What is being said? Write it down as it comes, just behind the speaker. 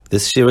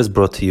This year is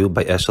brought to you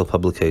by Eshel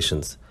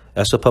Publications.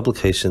 Eshel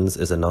Publications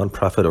is a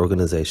non-profit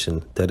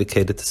organization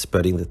dedicated to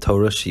spreading the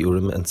Torah,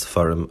 Shiurim, and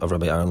Sefarim of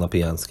Rabbi Aaron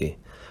Lopiansky.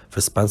 For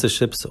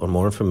sponsorships or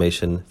more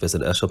information,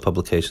 visit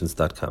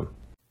eshelpublications.com.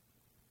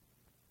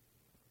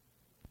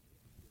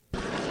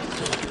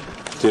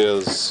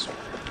 There's,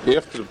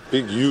 after the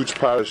big, huge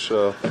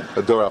parasha,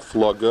 Adora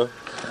Floga,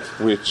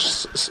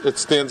 which it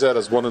stands out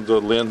as one of the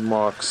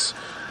landmarks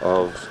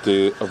of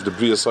the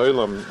Bria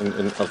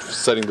Olam of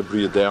setting the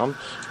Bria down,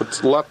 but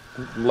it's a lot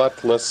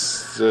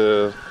less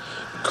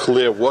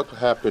clear what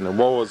happened and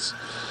what was.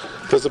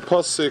 There's a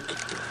pasuk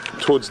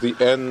towards the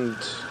end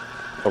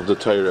of the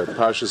Torah,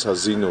 Parshas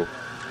Hazinu,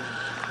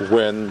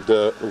 when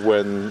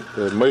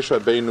Moshe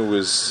Rabbeinu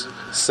is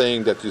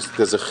saying that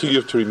there's a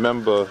chiyuv to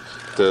remember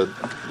the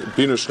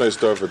Binu Shneis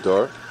Dor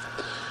V'Dor.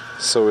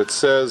 So it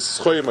says,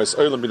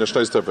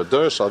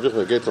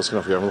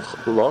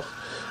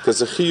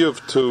 there's a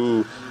chiyuv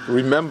to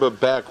remember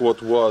back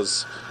what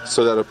was,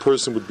 so that a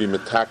person would be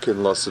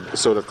metakin lost,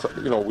 so that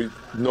we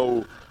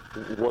know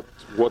what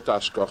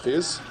ashkach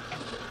is.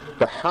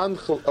 When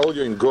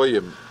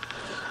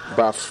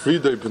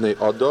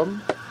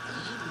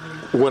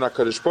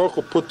HaKadosh Baruch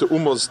Hu put the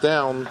umos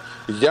down,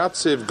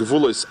 Yatzev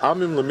Gvulos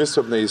Amim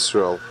lemisra bnei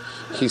Yisrael,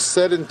 he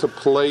set into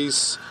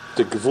place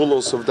the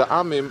Gvulos of the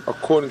Amim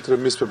according to the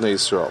Misra bnei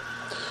Yisrael.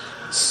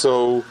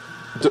 So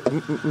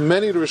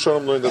many of the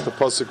Rishonim learned that the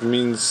pasuk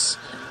means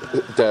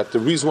that the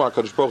reason why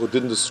HaKadosh Baruch Hu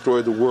didn't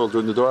destroy the world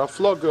during the Dor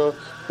HaFlaga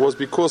was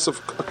because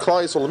of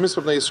Klal Yisrael, the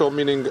Misra bnei Yisrael,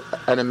 meaning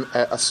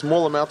a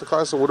small amount of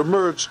Klal Yisrael would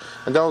emerge,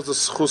 and that was the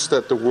schus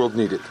that the world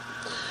needed.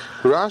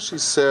 Rashi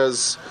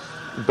says,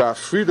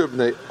 Ba'afrida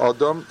b'nei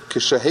Adam,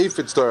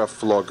 k'shehefetz Dor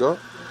HaFlaga,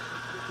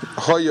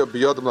 haya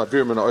b'yadam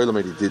la'avir min ha'olam,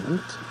 and he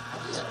didn't.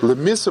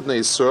 Lemisra b'nei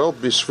Yisrael,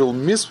 b'shvil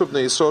misra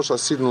b'nei Yisrael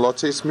sh'asidin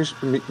lotes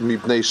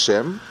mibnei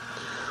Shem,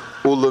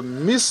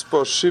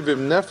 ulemispa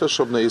shivim nefesh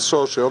of b'nei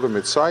Yisrael she'over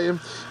Mitzrayim,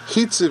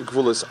 hitziv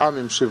gvulos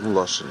amim shivim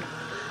loshen.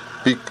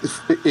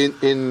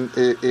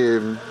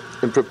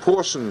 In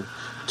proportion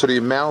to the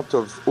amount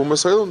of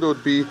Umas Olam, there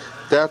would be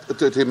that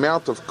the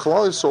amount of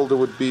Klal Yisrael there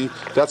would be.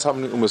 That's how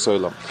many Umas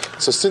Olam.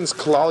 So since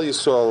Klal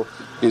Yisrael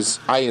is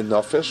ayin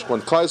nefesh,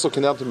 when Klal Yisrael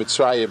came down to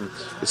Mitzrayim,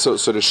 so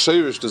the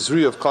shirish, the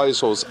zri of Klal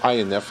Yisrael is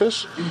ayin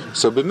nefesh.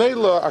 So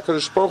b'meila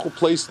HaKadosh Baruch Hu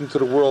placed into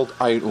the world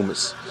ayin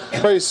umas.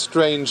 Very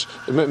strange.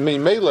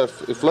 B'meila,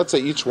 if let's say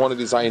each one of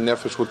these ayin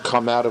nefesh would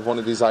come out of one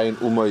of these ayin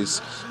umas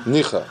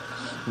nicha,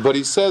 but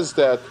he says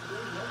that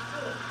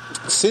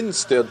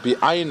since there'd be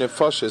ayin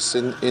nefashis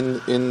in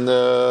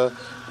the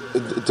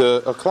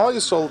Klal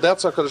Yisrael,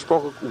 that's HaKadosh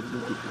Baruch Hu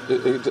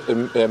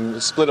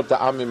split up the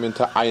Amim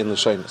into ayin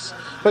l'shemus.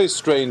 Very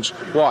strange.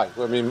 Why?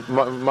 I mean,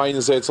 mine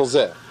is it's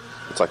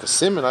like a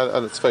simon,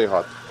 and it's very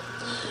hard.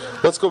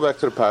 Let's go back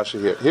to the parasha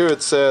here. Here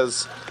it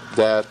says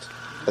that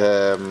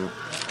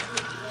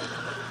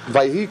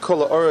Vayhi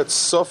kol ha'oretz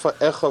sofa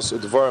echos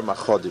udvarim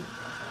achodim,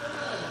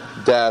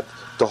 that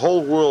the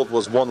whole world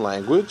was one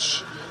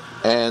language,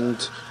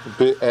 and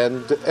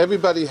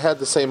everybody had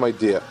the same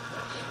idea.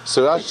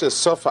 So Rashi says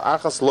sofa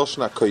achas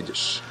loshna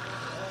kodesh.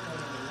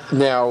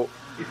 Now,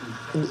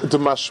 the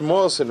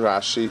mashmos in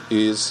Rashi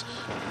is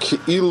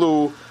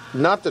ki'ilu,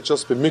 not that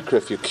just b'mikra,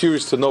 if you're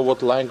curious to know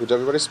what language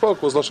everybody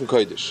spoke, was Lashon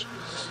Kodesh.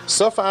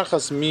 Sofa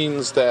Achas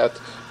means that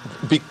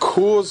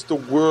because the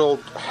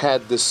world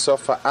had this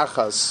Sofa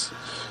Achas,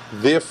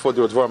 therefore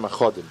there were Dvarim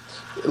Achodim.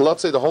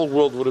 Let's say the whole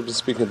world would have been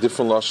speaking a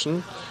different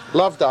Lashon,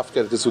 Lav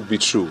Dafka, this would be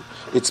true.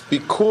 It's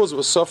because it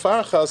was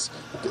Sofa Achas,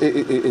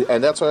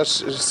 and that's why it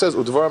says,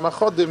 Udvarim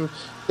Achodim,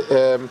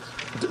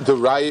 the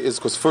Raya is,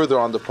 because further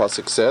on the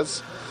Pasuk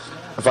says,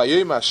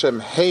 Vayom Hashem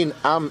hein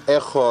am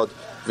echad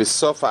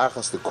v'sofa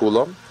achas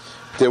lekulam.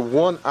 They're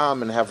one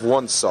am and have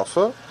one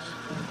sofa.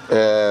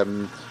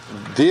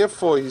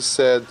 Therefore, he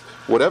said,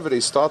 whatever they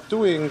start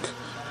doing,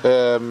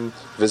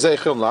 v'zei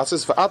chilm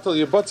lasis v'atal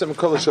yibotzem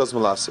kol hashos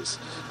melasis.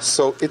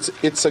 So it's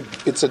a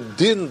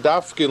din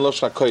dafke in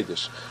Lashon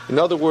HaKodesh. In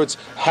other words,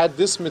 had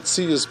this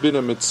Metzias been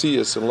a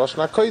Metzias in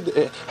Lashon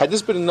HaKodesh, had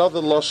this been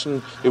another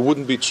Lashon, it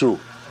wouldn't be true.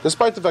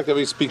 Despite the fact that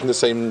we're speaking the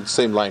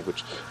same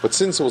language, but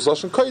since it was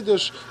Lashon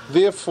Kodesh,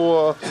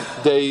 therefore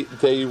they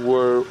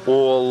were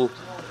all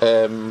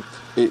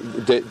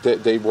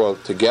they were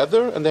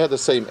together and they had the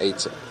same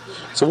eitzah.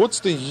 So what's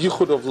the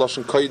yichud of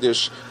Lashon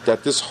Kodesh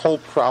that this whole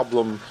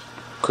problem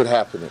could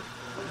happen in?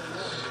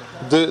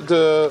 The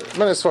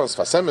Menesvaras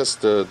Fasemis,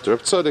 the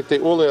Reb Tzaddik, they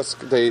all ask.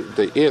 They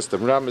asked the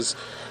Ram is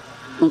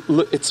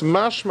it's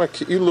mashma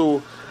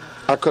keilu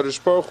HaKadosh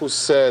Baruch Hu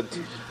said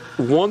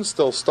once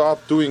they'll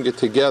start doing it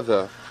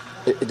together.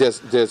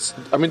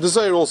 The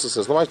Zohar also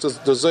says,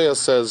 the Zohar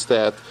says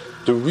that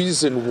the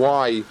reason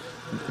why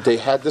they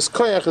had this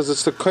koyach is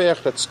it's the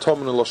koyach that's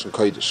Tomen and Lashon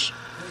Kodesh.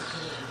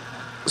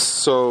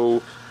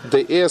 So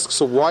they ask,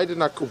 so why did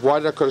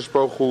HaKadosh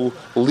Baruch Hu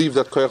leave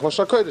that koyach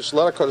Lashon Kodesh?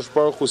 Let HaKadosh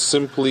Baruch Hu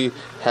simply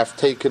have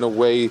taken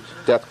away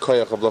that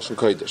koyach of Lashon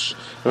Kodesh.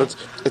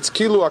 It's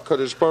Kilu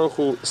HaKadosh Baruch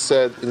Hu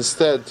said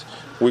instead,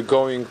 we're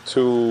going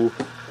to.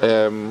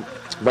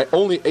 My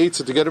only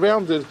answer to get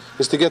around it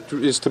is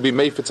to be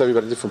meifetz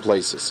everybody in different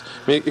places.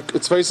 I mean,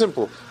 it's very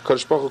simple.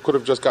 Kadosh Baruch Hu could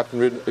have just gotten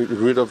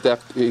rid of that.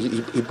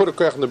 He put a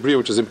koyach in the bria,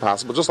 which is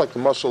impossible. Just like the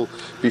mashal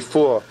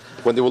before,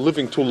 when they were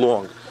living too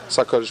long.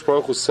 So Kadosh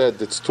Baruch Hu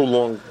said it's too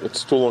long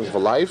of a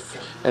life,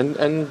 and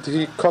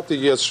he cut the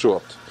years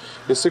short.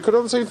 Yes, he could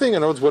have the same thing.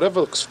 In other words,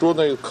 whatever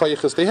extraordinary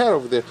koyachas they had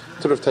over there,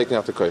 could have taken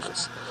out the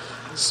koyachas.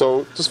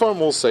 So the Sfarim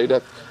will say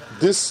that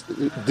this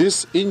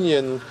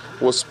inyan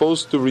was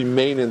supposed to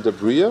remain in the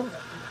bria,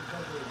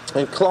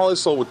 and Klal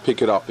Yisrael would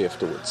pick it up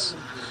afterwards.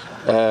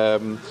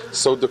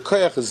 So the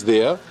koyach is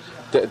there,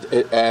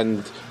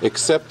 and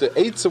except the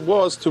eitzah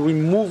was to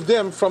remove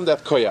them from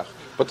that koyach.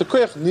 But the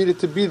koyach needed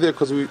to be there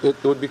because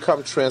it would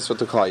become transferred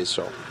to Klal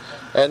Yisrael.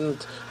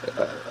 And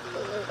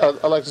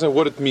I like to say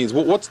what it means.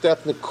 What's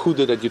that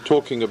nekuda that you're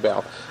talking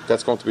about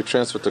that's going to be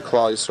transferred to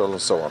Klal Yisrael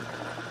and so on?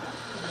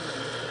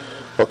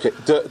 Okay,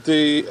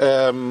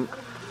 the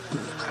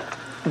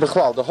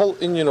whole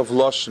inyan of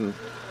Lashon.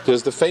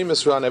 There's the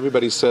famous run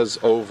everybody says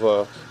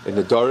over in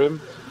the Darim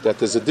that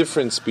there's a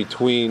difference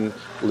between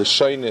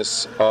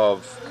L'shainis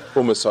of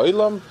Umas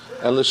Oilam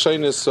and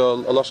L'shainis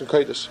Lashon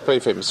Kodesh. Very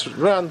famous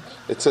run.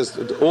 It says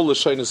that all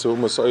L'shainis of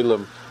Umas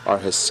Oilam are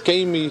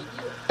Heskemi,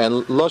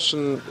 and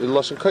Lashon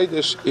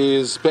Kodesh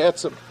is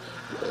Be'etzim.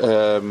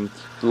 The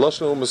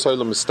Lashon of Umas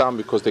Oilam is Stam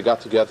because they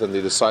got together and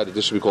they decided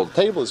this should be called a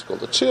table, it's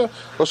called a chair.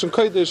 Lashon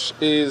Kodesh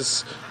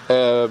is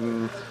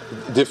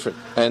different.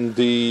 And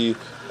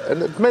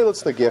maybe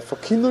it's negeh for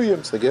kinuyim,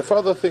 it's negeh for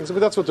other things. I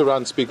mean, that's what the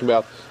Ran is speaking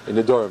about in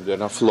the Dorim, they're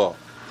not flaw.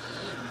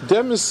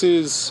 Demis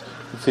is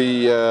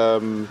the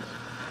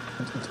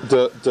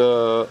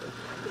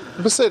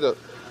Beseda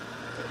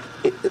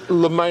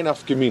L'main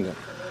Afgemina.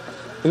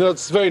 You know,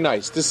 it's very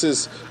nice. This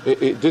is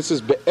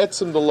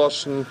Be'etzim the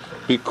Lashon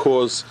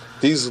because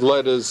these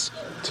letters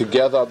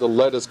together are the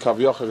letters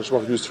Kaviyach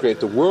used to create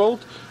the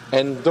world,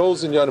 and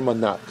those in Yanim are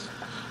not.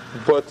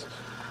 But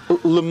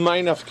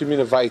L'main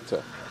Afgemina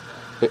Vaita.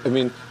 I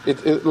mean,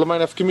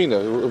 L'main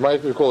Afgemina,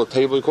 might we call a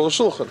table, we call a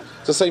shulchan.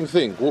 It's the same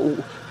thing.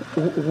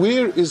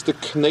 Where is the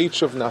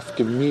nature of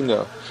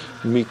Nafgemina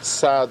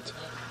mitzad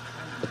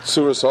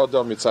tzuras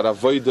adam, mitzad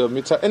avoda,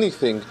 mitzad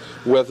anything,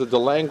 whether the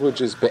language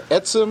is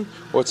be'etzim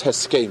or it's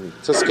heskemi?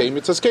 It's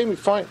heskemi,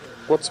 fine.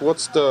 What's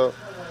the...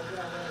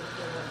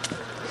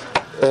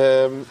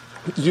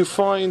 you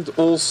find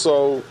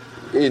also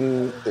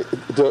in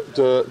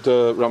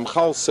the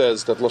Ramchal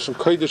says that Lashon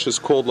Kodesh is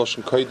called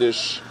Lashon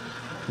Kodesh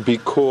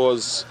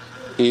because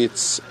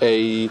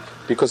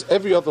because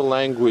every other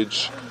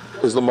language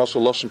is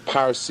L'mashal Lashon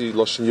Parsi,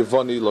 Lashon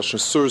Yevani, Lashon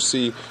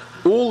Sursi.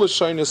 All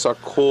Lashonis are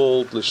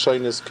called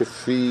Lashonis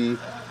Kefi,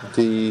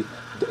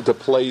 the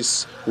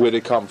place where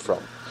they come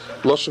from.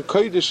 Lashon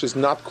Kodesh is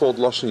not called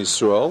Lashon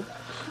Yisrael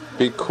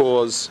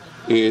because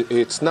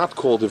it's not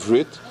called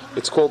Ivrit.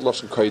 It's called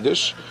Lashon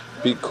Kodesh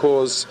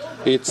because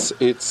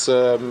it's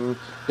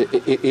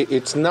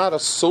not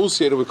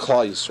associated with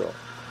Klal Yisrael.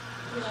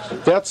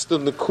 That's the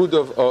nekud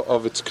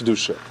of its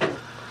kedusha.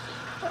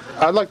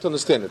 I'd like to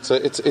understand it.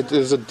 It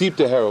is a deep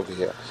deher over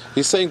here.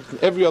 He's saying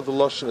every other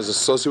lashon is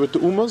associated with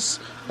the umas,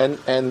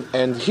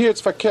 and here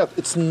it's faket.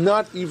 It's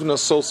not even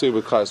associated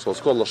with Klal Yisrael.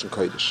 It's called lashon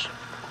kodesh.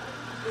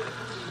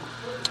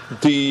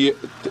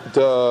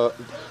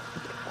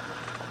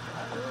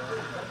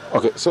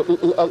 Okay, so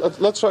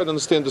let's try to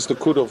understand this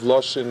nekud of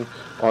lashon.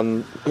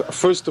 On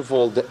first of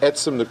all, the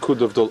etzem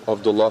nekud of the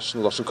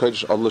lashon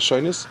kodesh al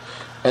lashonis,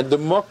 and the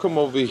makom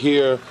over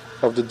here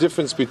of the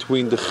difference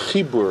between the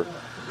chibur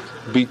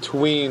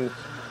between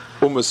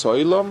umas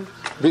ha'olam,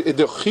 the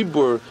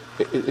chibur,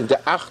 the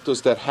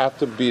achdus that had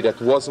to be that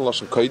wasn't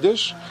lashon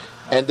kodesh,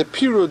 and the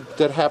period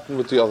that happened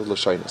with the other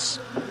lashonis.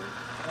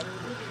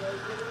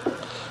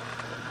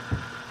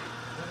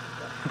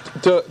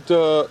 The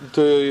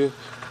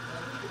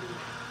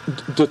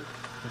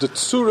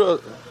tzura,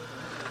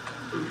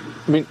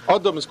 I mean,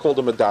 Adam is called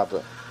a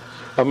medaber.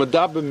 A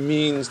medaber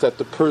means that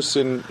the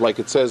person, like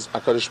it says,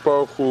 HaKadosh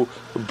Baruch Hu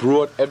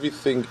brought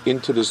everything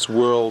into this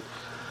world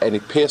and he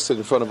passed it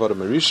in front of Adam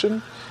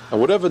Arishan, and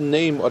whatever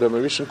name Adam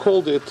Arishan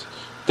called it,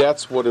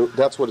 that's what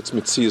its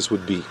mitzias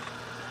would be.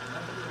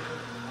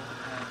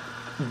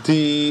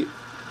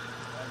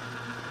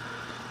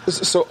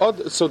 So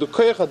the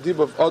koyach hadib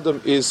of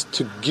Adam is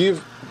to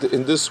give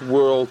in this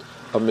world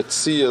a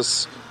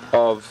mitzias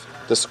of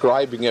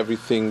describing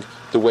everything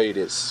the way it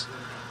is.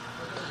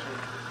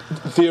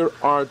 There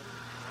are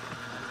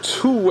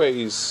two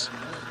ways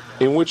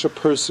in which a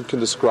person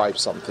can describe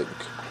something.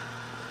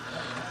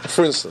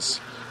 For instance,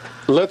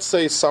 let's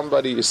say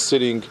somebody is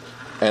sitting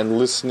and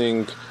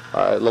listening,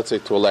 let's say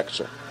to a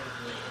lecture.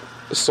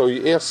 So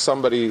you ask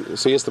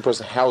the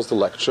person, how's the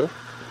lecture?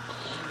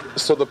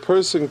 So the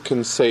person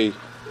can say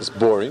it's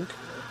boring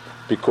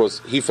because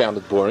he found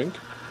it boring,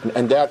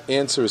 and that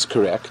answer is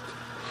correct.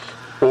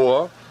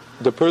 Or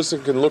the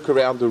person can look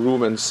around the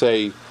room and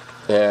say,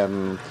 there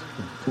were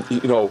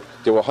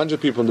 100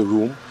 people in the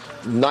room,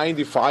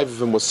 95 of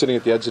them were sitting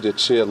at the edge of their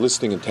chair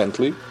listening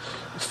intently,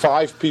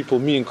 5 people,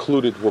 me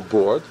included, were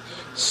bored.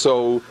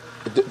 So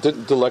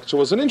the lecture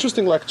was an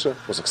interesting lecture,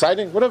 was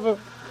exciting, whatever.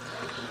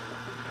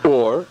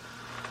 Or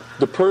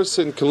the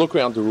person can look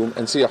around the room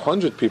and see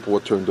 100 people were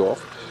turned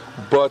off,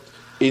 but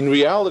in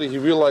reality he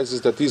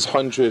realizes that these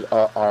 100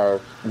 are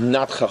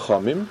not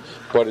chachamim,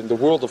 but in the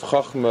world of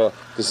chachma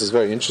this is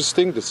very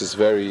interesting, this is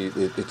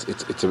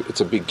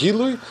it's a big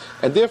gilui,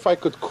 and therefore I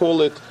could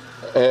call it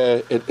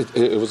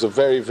it was a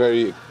very,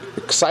 very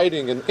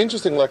exciting and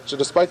interesting lecture,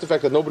 despite the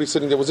fact that nobody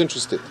sitting there was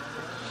interested.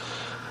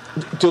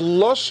 The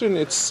lashon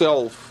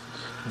itself,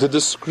 the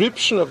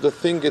description of the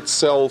thing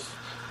itself,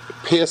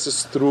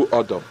 passes through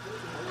Adam.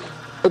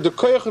 The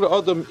koyach of the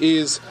Adam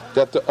is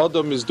that the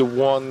Adam is the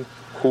one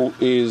who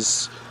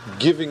is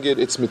giving it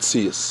its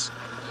mitzias.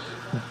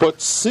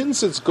 But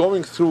since it's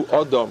going through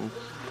Adam,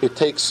 it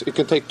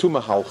can take two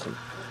mahalchim.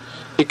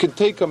 It can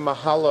take a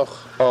mahalach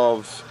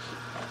of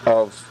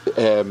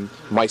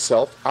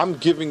myself. I'm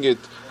giving it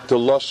the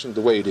lashon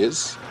the way it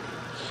is,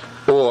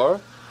 or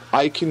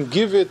I can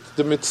give it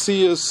the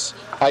mitzias.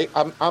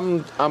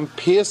 I'm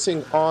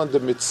passing on the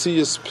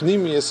mitzias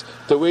pnimius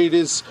the way it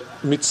is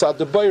mitzad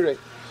the bayre.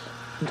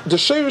 The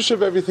sheirish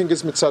of everything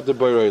is mitzad the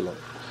bayre.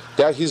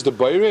 That he's the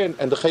bayre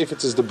and the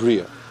chayfetz is the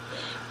bria,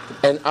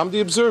 and I'm the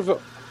observer.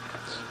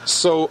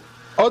 So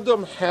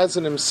Adam has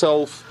in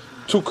himself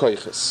two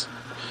koiches.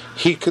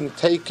 He can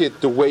take it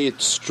the way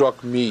it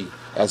struck me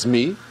as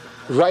me.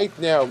 Right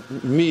now,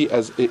 me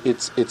as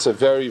it's a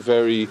very,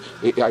 very.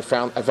 I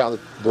found it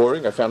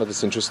boring. I found it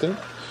disinteresting.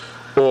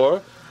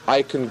 Or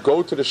I can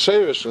go to the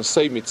sheirish and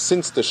say,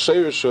 since the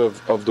sheirish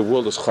of the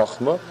world is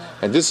chachma,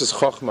 and this is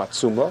chachma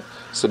tzuma,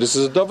 so this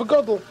is a davar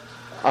gadol.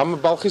 I'm a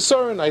bal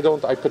chisaron.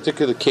 I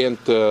particularly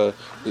can't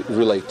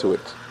relate to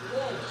it.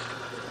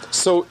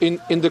 So in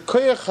the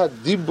koyach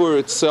hadibur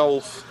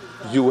itself,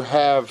 you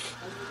have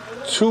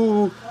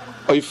two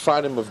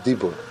oifanim of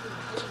dibur.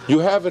 You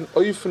have an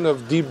oifan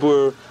of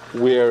dibur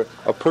where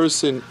a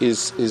person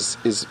is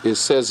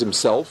says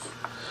himself,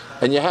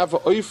 and you have an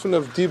oifan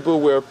of dibur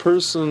where a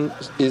person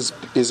is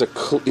a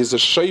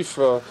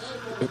shayfa,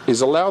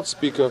 is a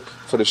loudspeaker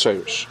for the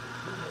shayrish.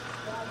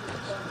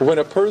 When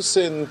a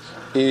person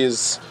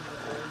is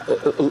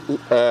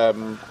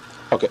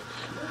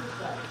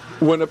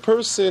when a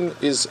person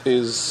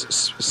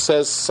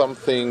says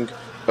something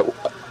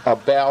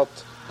about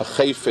a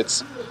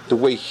chayfetz the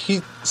way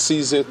he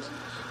sees it,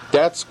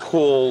 that's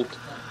called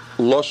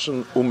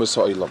lashon umas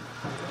ha'olam.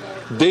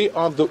 They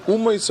are the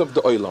umas of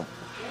the olam.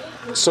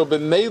 So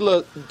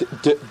b'meila,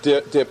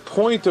 their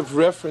point of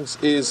reference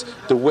is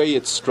the way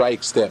it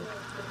strikes them.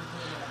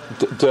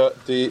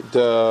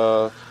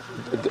 The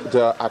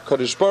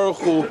HaKadosh Baruch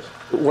Hu,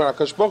 when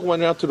HaKadosh Baruch Hu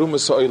went out to the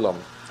umas ha'olam,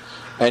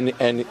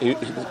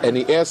 and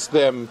he asked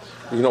them,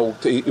 he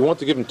wanted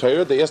to give them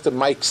Torah. They asked them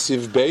Mike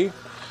Sivbei,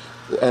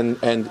 and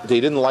they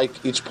didn't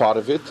like each part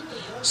of it.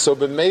 So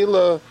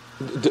b'meila,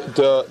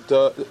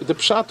 the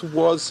pshat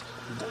was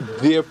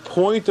their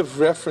point of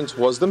reference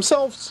was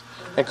themselves,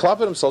 and klapa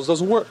themselves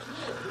doesn't work.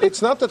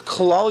 It's not that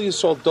Klal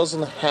Yisrael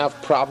doesn't have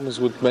problems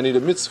with many of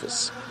the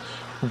mitzvahs,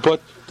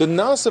 but the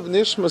Nas of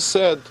Nishma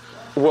said,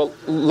 well,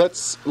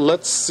 let's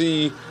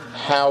see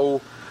how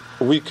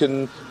we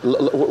can.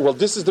 Well,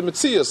 this is the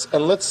mitzias,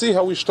 and let's see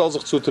how we shtal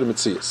zich zu to the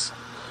mitzias.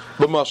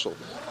 B'mashal,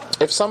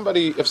 if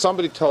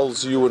somebody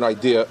tells you an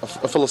idea,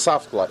 a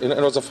philosophical, and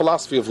it was a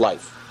philosophy of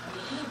life.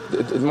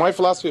 My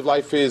philosophy of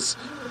life is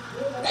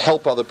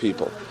help other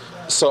people.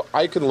 So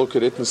I can look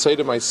at it and say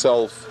to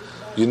myself,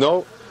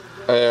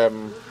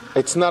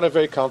 it's not a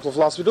very comfortable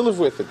philosophy to live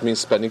with. It means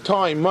spending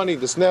time, money,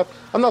 this and that.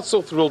 I'm not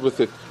so thrilled with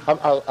it.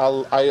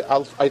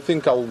 I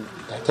think I'll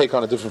take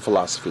on a different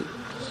philosophy.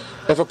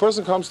 If a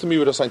person comes to me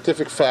with a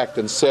scientific fact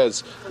and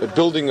says a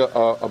building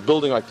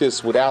like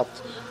this without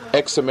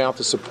X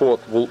amount of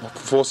support will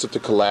force it to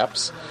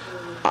collapse,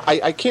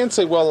 I can't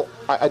say, well,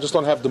 I just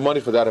don't have the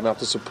money for that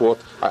amount of support.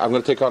 I'm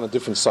going to take on a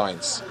different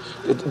science.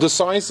 The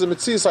science is a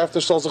mitzias. I have to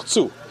shtal zich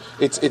zu.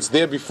 It's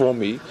there before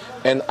me,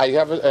 and I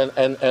have it,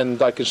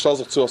 and I can shtal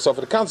zich zu, I'll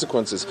suffer the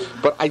consequences.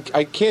 But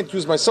I can't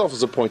use myself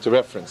as a point of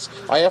reference.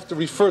 I have to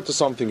refer to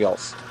something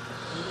else.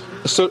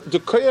 So the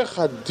koyach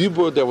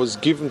hadibur that was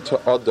given to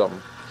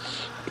Adam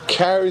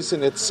carries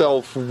in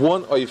itself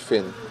one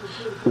oifin,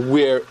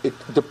 where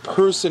the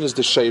person is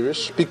the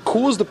sheirish,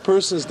 because the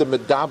person is the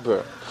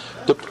medaber.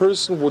 The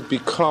person would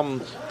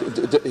become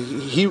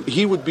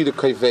he would be the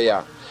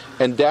kaiveya,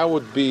 and that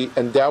would be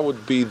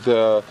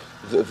the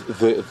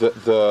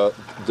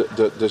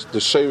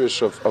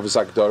sheirish of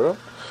Zagdara.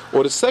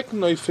 Or the second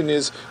noifin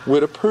is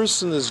where the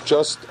person is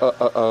just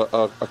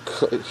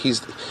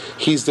he's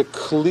the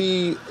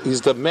kli,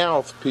 he's the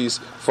mouthpiece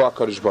for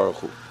HaKadosh Baruch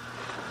Hu.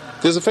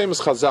 There's a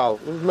famous chazal,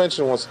 we've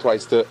mentioned once or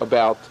twice,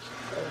 about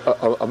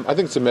I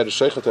think it's a Medrash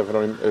Sheichet,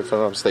 if I'm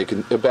not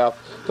mistaken, about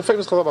the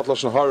famous chazal about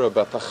Lashon Hara,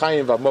 about the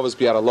Chaim v'Mavos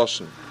Bi'ara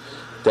Lashon,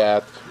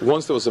 that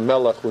once there was a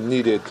melech who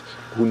needed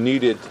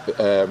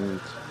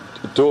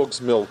dog's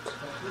milk,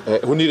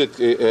 who needed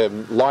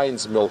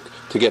lion's milk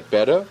to get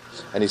better,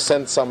 and he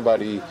sent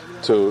somebody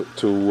to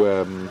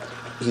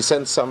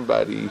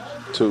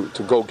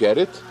go get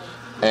it,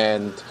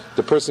 And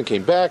the person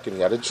came back and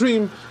he had a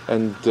dream,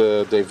 and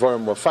the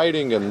Avarim were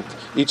fighting, and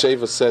each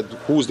Ava said,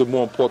 who's the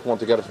more important one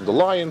to get it from the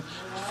lion?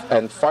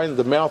 And finally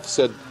the mouth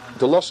said,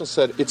 the Lashon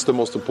said, it's the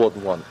most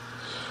important one.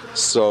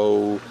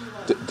 So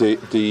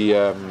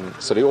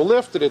so they all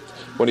laughed at it.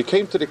 When he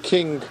came to the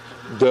king,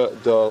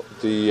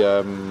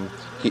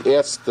 he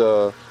asked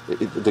the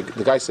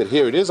guy said,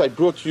 here it is, I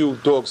brought you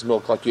dog's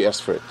milk like you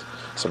asked for it.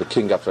 So the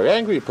king got very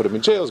angry, he put him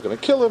in jail, he was going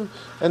to kill him,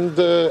 and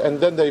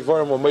then the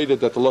Avarim were made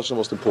it that the Lashon was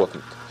most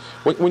important.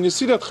 When you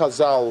see that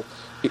Chazal,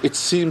 it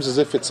seems as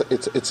if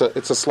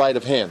it's a sleight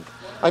of hand.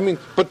 I mean,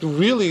 but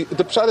really,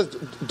 the pshat is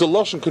the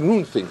Lashon can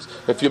ruin things.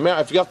 If you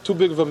got too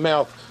big of a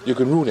mouth, you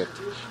can ruin it.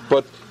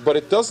 But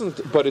it doesn't.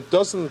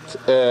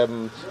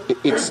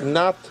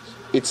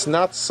 It's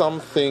not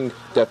something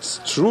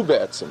that's true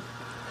ba'atzim.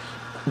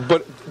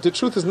 But the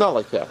truth is not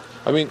like that.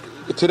 I mean,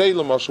 today,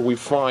 Lamashal, we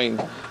find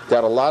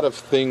that a lot of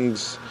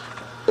things,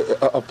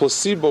 a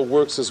placebo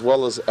works as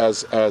well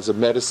as a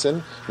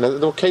medicine. Now,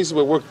 there were cases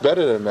where it worked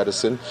better than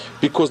medicine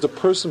because the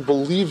person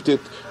believed it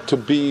to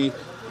be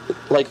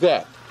like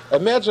that.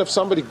 Imagine if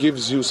somebody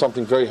gives you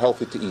something very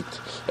healthy to eat.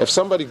 If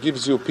somebody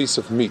gives you a piece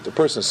of meat, a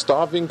person is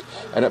starving,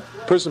 and a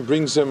person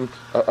brings him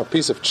a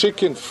piece of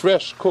chicken,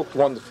 fresh, cooked,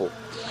 wonderful.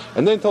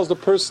 And then tells the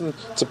person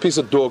it's a piece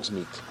of dog's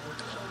meat.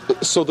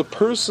 So the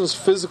person's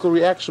physical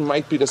reaction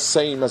might be the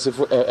same as if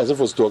it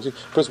was dog's meat.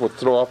 The person would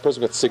throw up, the person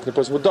would get sick, the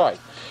person would die.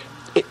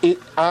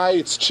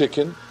 It's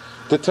chicken.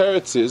 The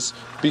teretz is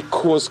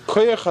because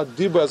koyach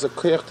hadiba is a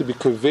koyach to be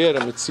kover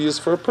and mitzias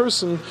for a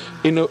person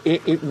in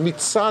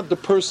mitzad the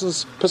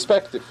person's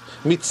perspective.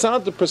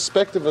 Mitzad the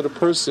perspective of the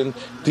person,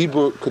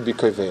 dibur could be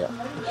kover.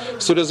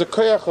 So there's a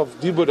koyach of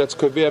dibur that's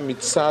kover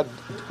mitzad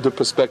the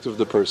perspective of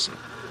the person.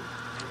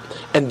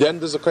 And then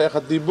there's a koyach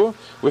hadibur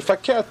with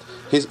faket.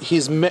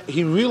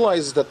 He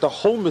realizes that the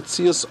whole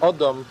mitzias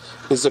adam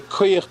is a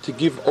koyach to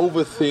give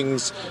over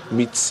things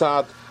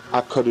mitzad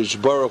HaKadosh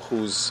Baruch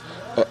Hu's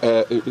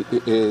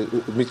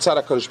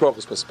mitzad HaKadosh Baruch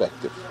Hu's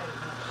perspective.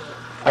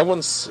 I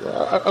once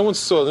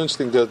saw an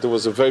interesting. There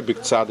was a very big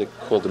tzaddik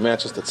called the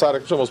Manchester tzaddik.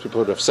 I'm sure most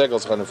people heard of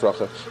Segal's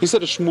Chanefracha. He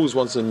said a shmooze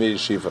once in Meir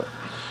Yeshiva,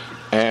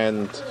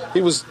 and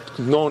he was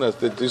known as,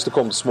 they used to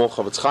call him the small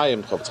Chavetz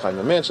Chaim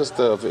in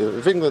Manchester,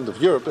 of England,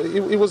 of Europe. He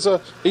was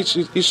each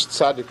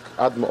tzaddik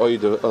ad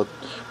ma'oid,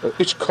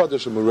 each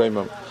kaddish a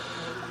mureimam.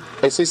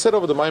 As he said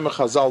over the Maimar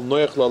Chazal,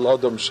 Noach lal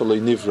adam shalei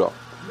nivra.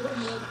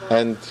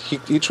 And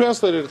he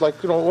translated it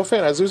like,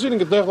 offhand, as he was reading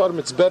it,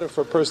 it's better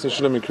for a person who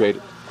shouldn't be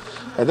created.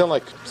 And then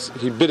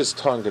he bit his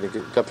tongue and he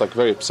got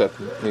very upset.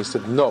 And he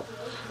said, no.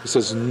 He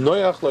says,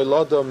 Noach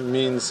lo'ladam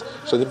means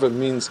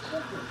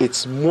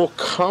it's more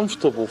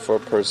comfortable for a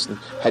person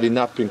had he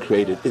not been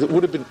created. It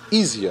would have been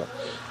easier.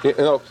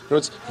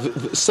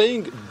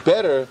 Saying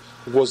better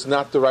was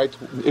not the right.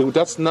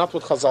 That's not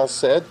what Chazal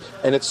said,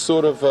 and it's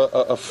sort of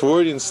a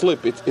Freudian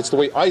slip. It's the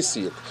way I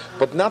see it,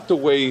 but not the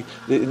way.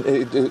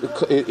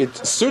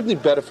 It's certainly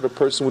better for the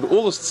person with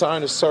all his tzar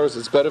and his sorrows.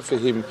 It's better for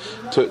him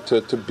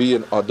to be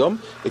an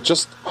Adam. It's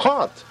just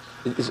hard.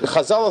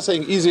 Chazal is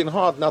saying easy and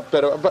hard, not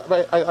better. But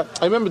I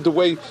remember the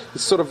way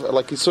it's sort of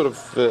he sort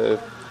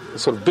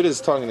of bit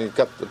his tongue and he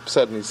got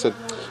upset and he said,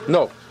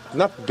 no,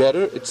 not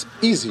better. It's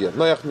easier.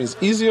 Noach means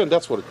easier, and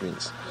that's what it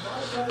means.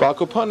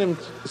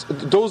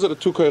 Those are the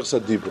two koyachs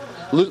hadibur.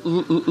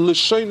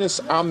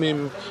 L'shonis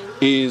amim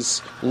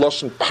is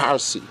lashon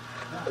parsi.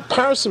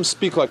 Parsim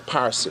speak like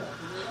parsim.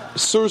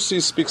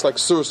 Sursi speaks like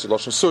Sursi.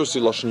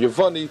 Lashon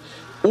Yevani.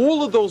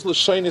 All of those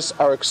l'shonis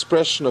are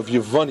expression of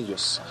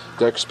Yevanius.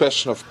 They're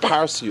expression of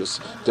Parsius.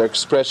 They're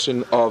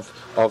expression of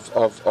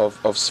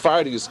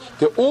Sfardius.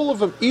 They're all of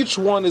them. Each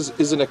one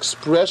is an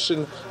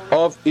expression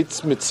of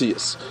its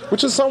mitzias,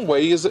 which in some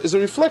way is a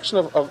reflection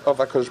of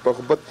HaKadosh Baruch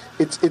Hu, but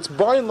it's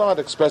by and large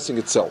expressing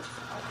itself.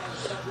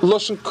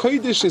 Lashon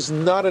Kodesh is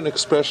not an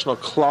expression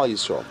of Klal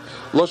Yisrael.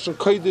 Lashon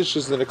Kodesh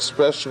is an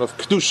expression of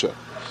Kedusha.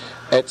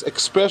 It's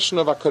expression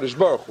of HaKadosh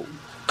Baruch Hu.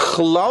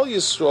 Klal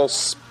Yisrael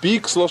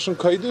speaks Lashon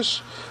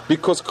Kodesh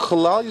because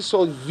Klal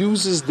Yisrael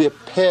uses their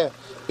peh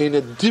in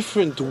a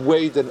different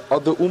way than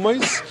other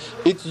ummahs.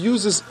 It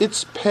uses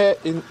its peh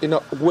in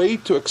a way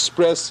to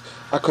express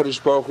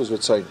HaKadosh Baruch Hu's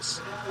Ritzonos.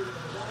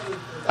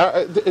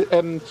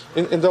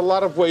 In a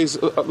lot of ways,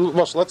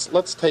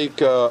 let's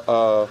take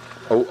a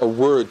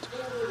word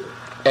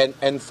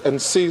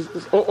and see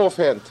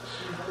offhand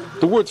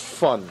the word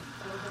fun.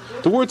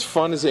 The word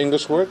fun is an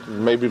English word,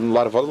 maybe in a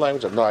lot of other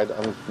languages. I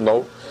don't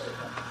know.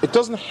 It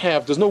doesn't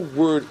have. There's no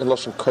word in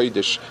Lashon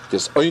Kodesh.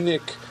 There's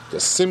oinik,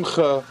 there's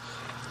simcha,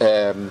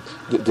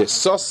 there's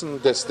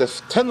sassen, there's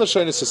 10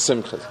 lashonis of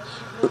simcha.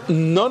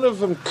 None of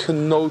them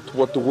connote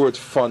what the word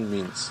fun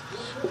means.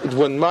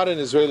 When modern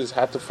Israelis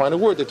had to find a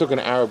word, they took an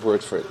Arab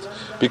word for it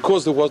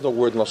because there was no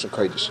word in Lashon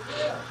Kodesh.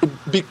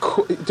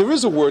 There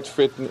is a word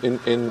for it in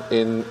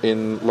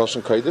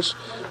Lashon Kodesh.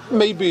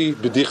 Maybe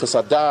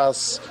bedichas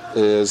adas,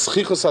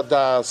 zchichas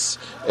adas,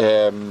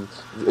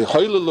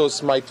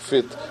 hoilelos might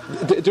fit.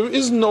 There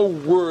is no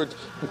word,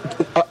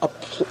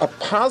 a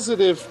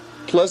positive,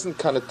 pleasant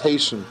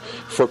connotation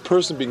for a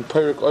person being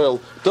perik oil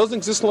doesn't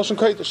exist in Lashon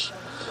Kodesh.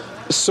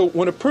 So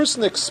when a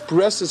person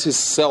expresses his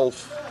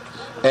self,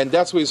 and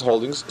that's what he's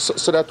holding,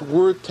 so that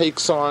word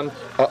takes on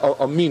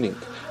a meaning.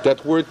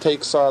 That word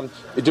takes on,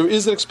 there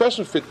is an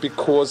expression for it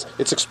because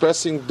it's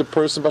expressing the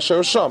person Basher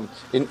Hashem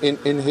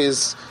in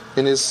his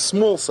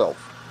small self.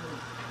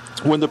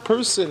 When the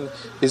person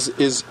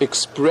is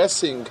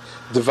expressing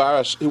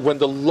when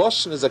the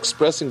Lashon is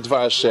expressing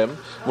Dvar Hashem,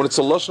 when it's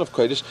a Lashon of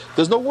Kodesh,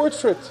 there's no word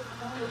for it.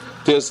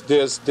 There's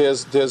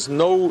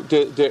no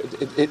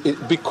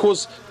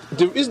because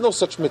there is no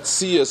such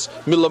Metzias.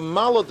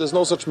 Milamala, there's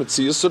no such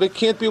Metzias, so there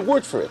can't be a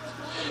word for it.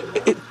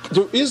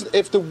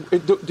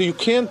 You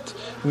can't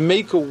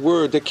make a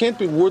word. There can't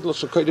be word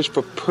Lashon Kodesh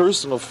for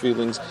personal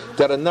feelings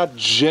that are not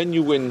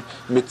genuine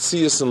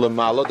Metzias and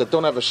Lamala, that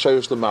don't have a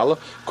Shayrish Lamala,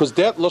 because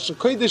that Lashon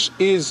Kodesh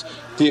is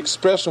the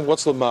expression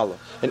what's Lamala,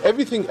 and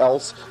everything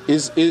else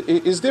is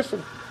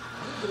different.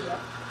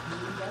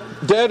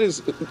 That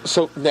is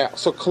so now.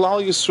 So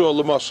Klal Yisrael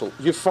Lamashal,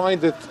 you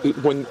find that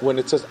when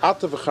it says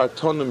Ata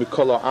v'chartonu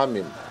mikol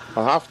ha'amim,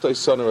 ahavta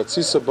isanu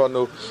ratzisa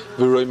banu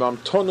v'roimam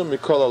tonu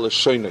mikol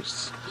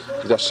ha'lashonos,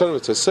 v'dashan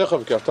v'tzesecha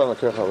v'kartan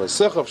v'kercha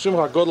v'secha v'shim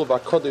ha'godol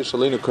v'akodesh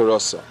aleinu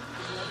karasa.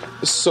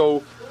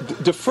 So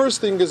the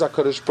first thing is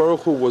HaKadosh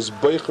Baruch Hu was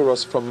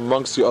beicher from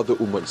amongst the other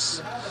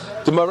ummahs.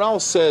 The Maral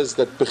says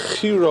that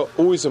bechira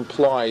always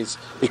implies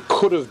it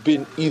could have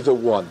been either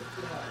one.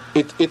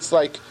 It's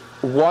like,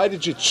 why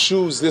did you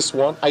choose this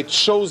one? I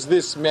chose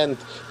this meant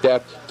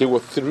that there were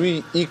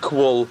three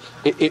equal.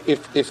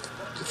 If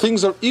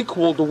things are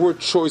equal, the word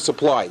choice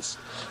applies.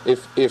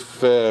 If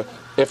I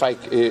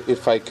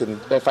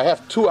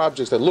have two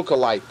objects that look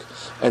alike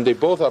and they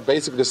both are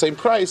basically the same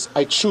price,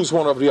 I choose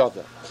one over the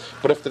other.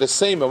 But if they're the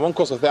same and one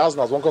costs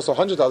 $1,000, one costs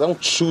 $100, I don't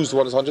choose the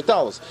one that's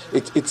 $100.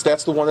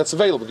 That's the one that's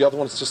available. The other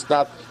one is just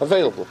not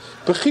available.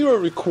 Bechira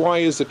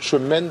requires a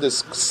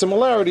tremendous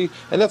similarity,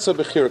 and that's how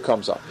Bechira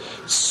comes up.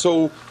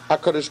 So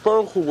HaKadosh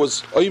Baruch Hu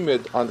was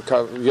oimed on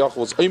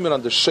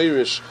the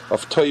sheirish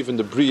of Toiv and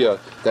the Bria,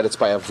 that it's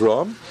by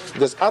Avram.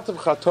 There's Atav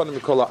Chatonim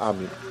Mikol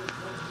Ha'amim.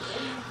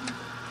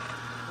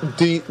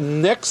 The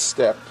next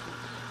step,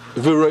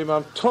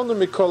 V'roimam Tonim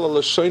Mikol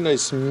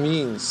Ha'lashonos,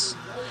 means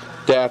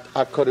that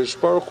HaKadosh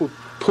Baruch Hu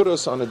put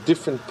us on a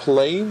different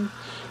plane.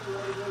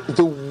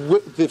 The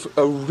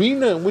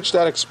arena in which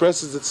that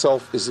expresses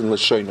itself is in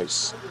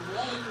Lashonos.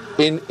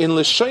 In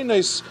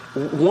Lashonos,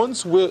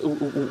 once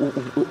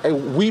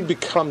we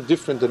become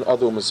different than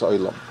other Umas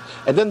Ha'olam.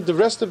 And then the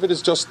rest of it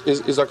is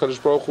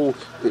HaKadosh Baruch Hu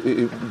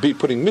be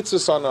putting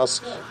mitzvahs on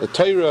us,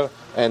 Torah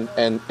and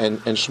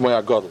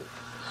Shmoya Gadol.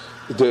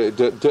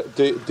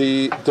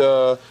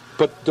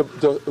 But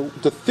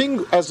the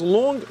thing, as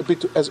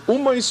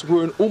Ummais,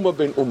 we're in Ummah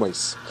ben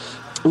Ummais.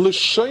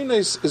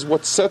 L'shonos is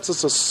what sets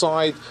us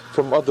aside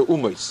from other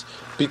Ummais,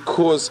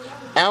 because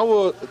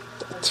our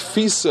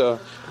tfisa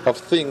of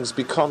things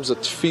becomes a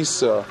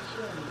tfisa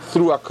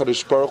through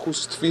HaKadosh Baruch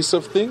Hu's tfisa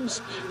of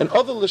things, and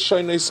other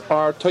L'shonos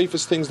are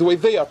taifas things the way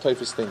they are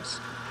taifas things.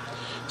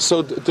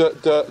 So the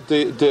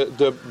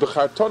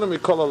B'chartonim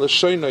Mikol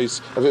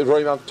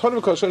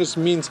Ha'lashonos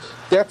means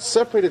that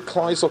separated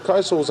Klal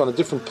Yisrael was on a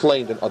different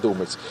plane than other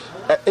ummahs.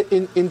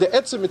 In the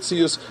Etzem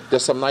Mitzius,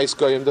 there's some nice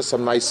goyim, there's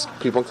some nice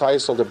people in Klal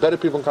Yisrael, there are better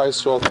people in Klal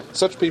Yisrael.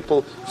 Such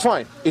people,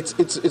 fine.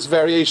 It's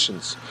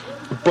variations,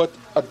 but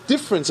a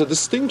difference, a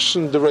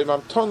distinction. The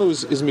Reimam Tonu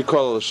is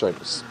Mikol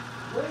Ha'lashonos.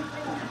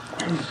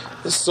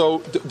 So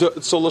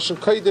Lashon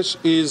Kodesh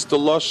is the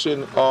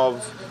lashon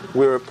of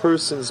where a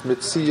person's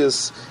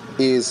mitzias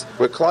is,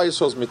 where Klal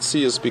Yisrael's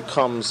mitzias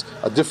becomes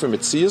a different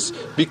mitzias,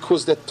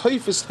 because they're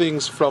taifas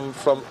things from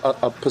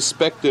a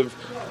perspective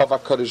of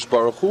HaKadosh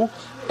Baruch Hu,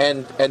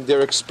 and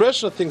their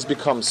expression of things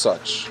becomes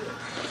such.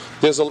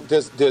 There's a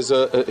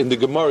in the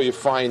Gemara you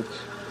find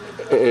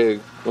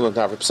in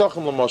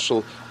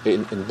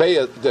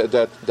Beya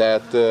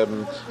that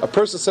a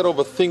person said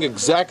over a thing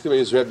exactly what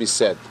his Rebbe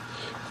said,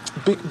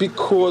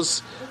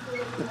 because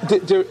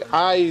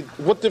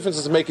what difference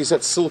does it make? He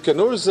said Silken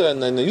Urza,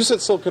 and then you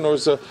said Silken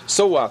Urza,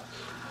 so what?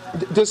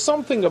 There's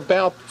something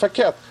about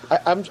Faket.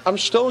 I'm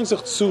stelling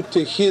sich zu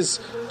to his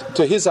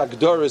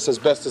Agdoris as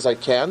best as I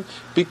can,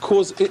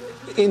 because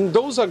in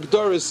those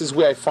Agdoris is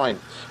where I find.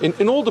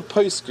 In all the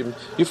Poskim,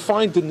 you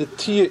find the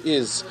Netiya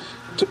is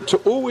to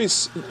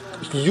always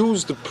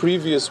use the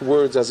previous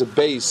words as a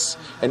base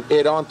and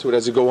add on to it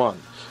as you go on.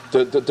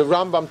 The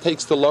Rambam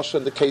takes the Lashon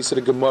in the case of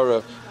the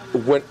Gemara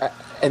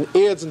and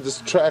adds and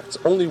distracts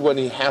only when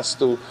he has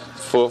to make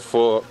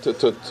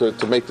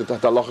the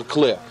halacha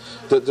clear.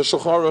 The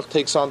Shulchan Aruch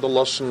takes on the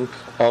lashon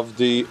of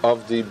the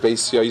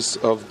Beis Yos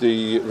of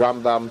the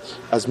Rambam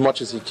as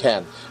much as he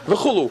can.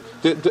 V'chulu,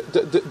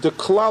 the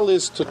klal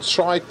is to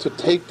try to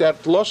take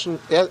that lashon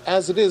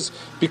as it is,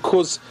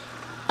 because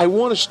I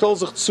want to shtel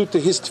sich zu to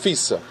his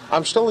tfisa.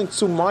 I'm shtelling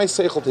zu my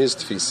seichel to his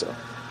tfisa.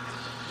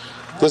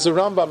 There's a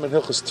Rambam in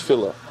Hilchos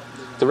Tefillah.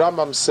 The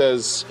Rambam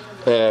says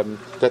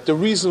that the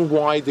reason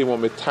why they were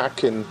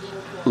metakin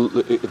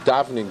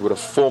davening with a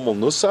formal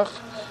nusach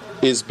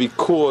is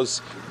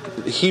because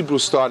Hebrew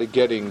started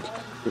getting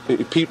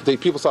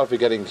people started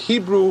forgetting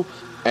Hebrew,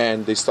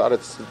 and they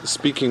started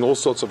speaking all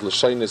sorts of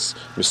lashonis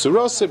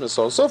misurasim and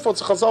so on and so forth.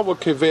 So Chazal were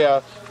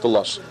kevea the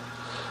lashon.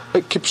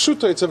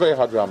 Kipshuta, it's a very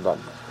hard Rambam,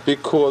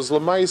 because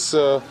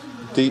lemaisa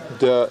the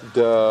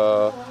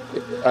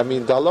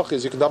halach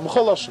is you can daven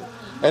b'chol lashon.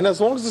 And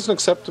as long as it's an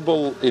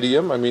acceptable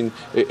idiom,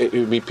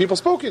 people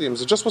spoke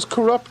idioms. It just was a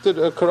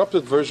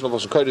corrupted version of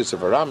Lashon Kodesh,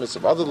 of Aramis,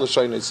 of other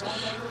Lashonis.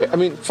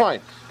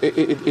 Fine.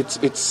 It's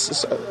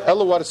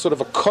Elowat is sort of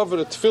a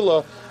covered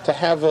tefillah to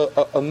have a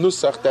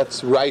nusach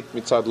that's right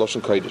mitzad Lashon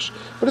Kodesh.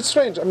 But it's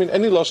strange. Any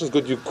Lashon is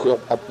good. You could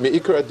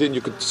meikar adin.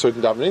 You could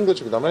certain daven in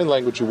English. You can daven in any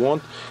language you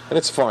want, and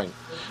it's fine.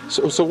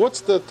 So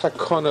what's the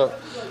takana?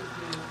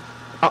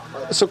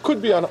 So it could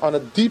be on a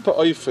deeper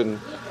oifen.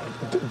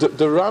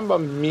 The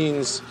Rambam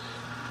means.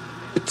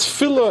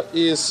 Tefillah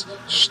is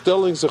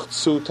stelling sich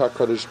zu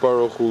HaKadosh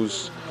Baruch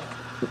Hu's.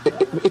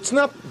 It's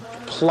not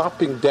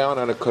plopping down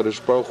on a Kadosh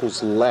Baruch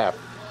Hu's lap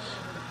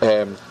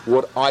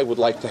what I would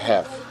like to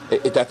have.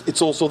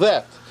 It's also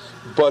that.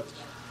 But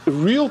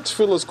real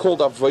tefillah is called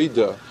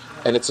avodah,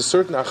 and it's a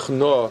certain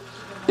achnoah.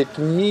 It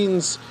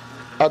means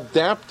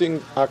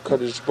adapting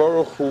HaKadosh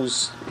Baruch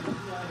Hu's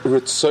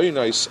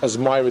ritzonos as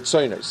my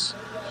ritzonos.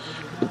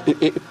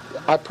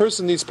 A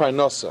person needs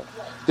parnasa.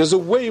 There's a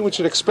way in which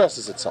it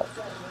expresses itself.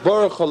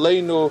 Baruch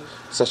Aleinu,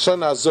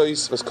 Sashana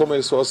Azois,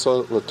 Veskomei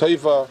also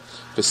Lateva,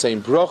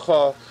 Vesein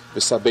Bracha,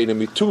 Vesabeinu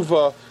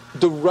Mituva.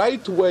 The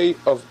right way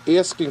of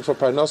asking for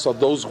parnasa are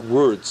those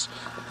words.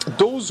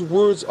 Those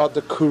words are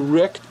the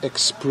correct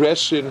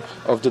expression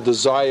of the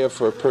desire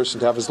for a person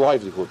to have his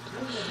livelihood.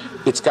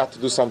 It's got to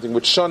do something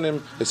with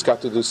Shanim, it's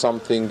got to do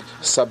something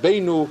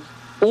Sabeinu.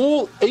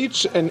 All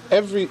each and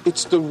every,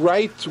 it's the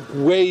right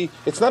way.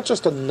 It's not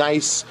just a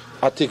nice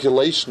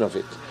articulation of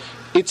it.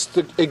 It's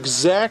the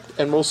exact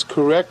and most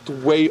correct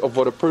way of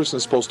what a person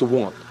is supposed to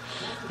want.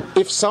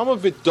 If some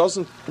of it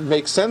doesn't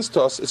make sense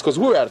to us, it's because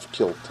we're out of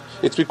kilt.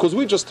 It's because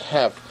we just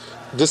have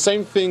the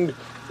same thing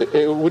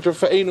with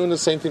Rafa'enu and the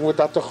same thing with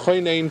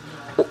Atachoinein.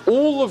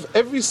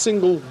 Every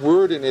single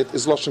word in it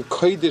is Lashon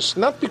Kodesh,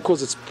 not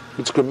because it's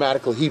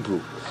grammatical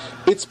Hebrew.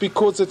 It's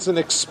because it's an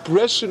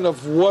expression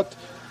of what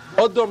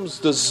Adam's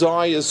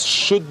desires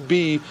should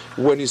be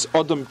when he's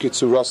Adam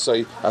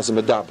Kitzurasai as a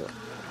Medaber.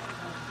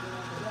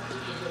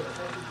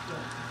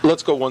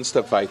 Let's go one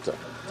step weiter.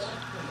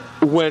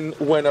 When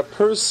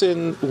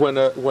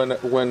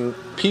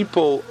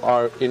people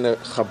are in a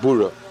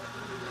chabura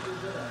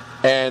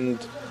and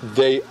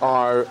they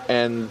are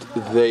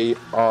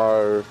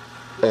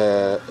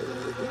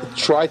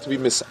try to be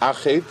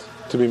misached,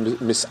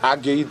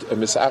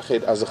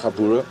 as a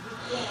chabura,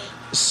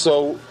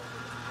 so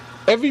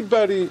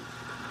everybody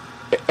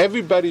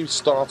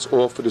starts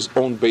off with his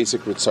own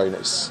basic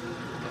ritzonos.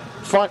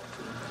 Fine.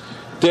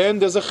 Then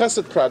there's a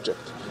chesed project.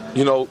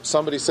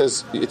 Somebody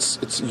says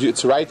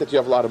it's right that you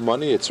have a lot of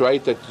money. It's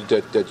right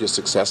that you're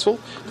successful.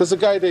 There's a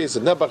guy there. He's a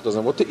nebach, doesn't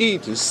know what to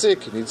eat. He's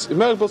sick. He needs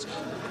medications.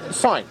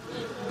 Fine.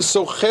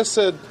 So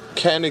chesed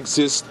can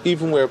exist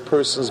even where a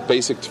person's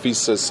basic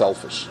tefisa is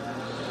selfish,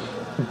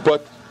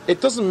 but it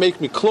doesn't make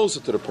me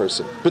closer to the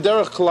person.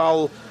 B'derech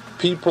klal,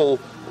 people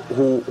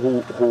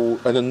who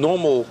in a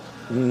normal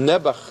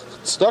nebach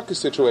tzedakah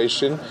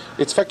situation,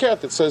 it's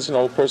fakert. It says,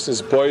 a person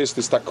is boyes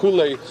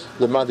distakule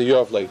lemadi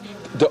yovle.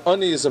 The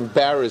ani is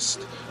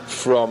embarrassed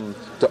from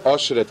the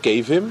usher that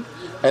gave him,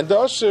 and the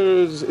usher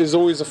is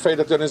always afraid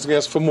that the ani is going to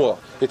ask for more.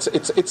 It's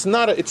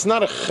not a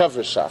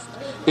chavershaft.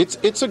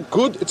 It's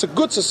a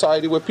good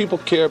society where people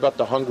care about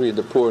the hungry and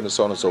the poor and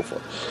so on and so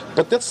forth.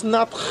 But that's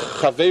not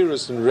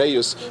chaverus and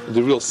reus in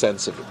the real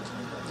sense of it.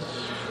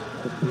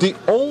 The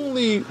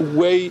only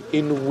way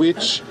in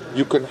which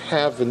you can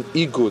have an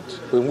igud,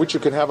 in which you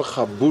can have a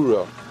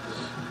chabura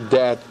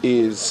that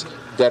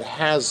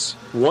has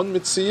one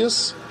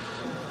mitzias,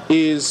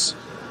 is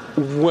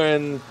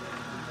when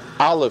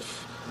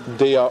Aleph,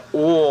 they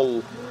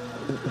all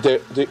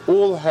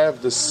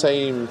have the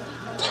same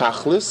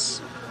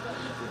tachlis,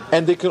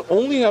 and they can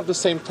only have the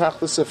same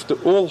tachlis if they're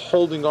all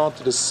holding on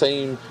to the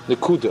same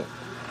nekuda.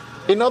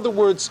 In other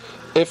words,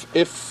 if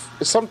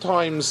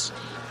sometimes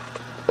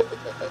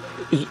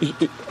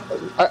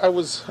I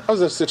was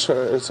a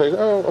situation.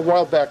 A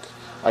while back,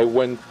 I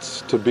went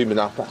to be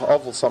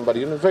menachal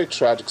somebody in a very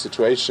tragic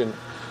situation,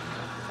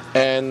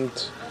 and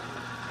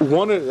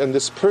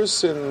this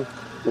person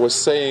was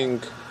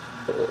saying,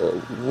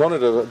 one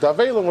of the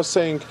Avelim was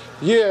saying,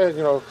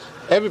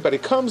 everybody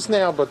comes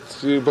now, but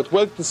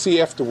wait and see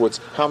afterwards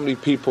how many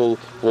people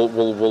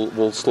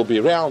will still be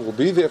around, will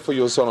be there for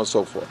you, and so on and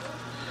so forth.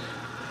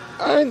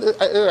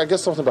 I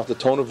guess something about the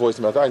tone of voice.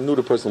 I knew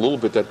the person a little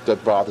bit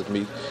that bothered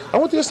me. I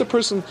want to ask the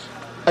person,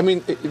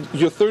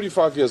 you're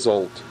 35 years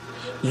old.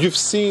 You've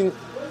seen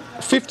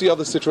 50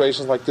 other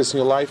situations like this in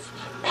your life.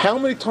 How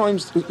many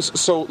times?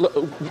 So,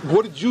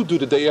 what did you do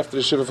the day after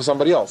the shiva for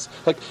somebody else?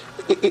 Like,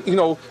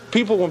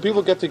 when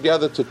people get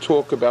together to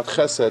talk about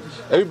chesed,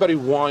 everybody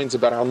whines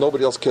about how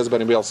nobody else cares about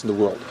anybody else in the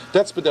world.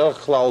 That's b'derech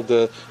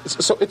klal.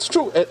 So it's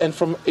true, and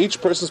from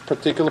each person's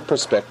particular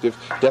perspective,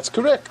 that's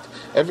correct.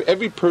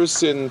 Every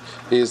person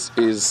is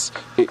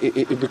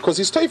because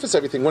he's typhus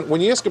everything.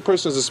 When you ask a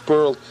person, is this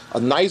world a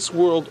nice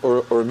world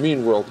or a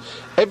mean world?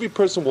 Every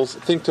person will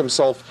think to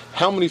himself,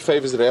 how many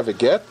favors did I ever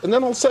get? And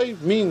then he'll say,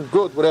 mean,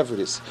 good, whatever it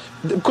is.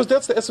 Because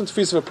that's the essence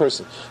of a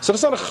person. So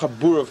it's not a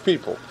chabur of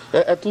people.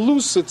 At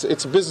loose, it's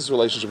a business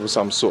relationship of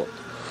some sort.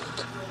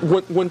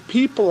 When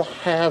people are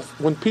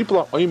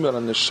oimer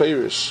on the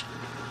sheirish,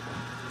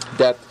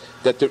 that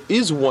there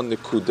is one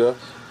nekuda,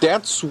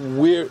 that's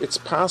where it's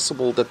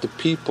possible that the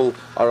people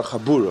are a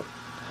chabura.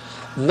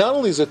 Not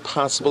only is it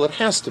possible, it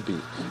has to be.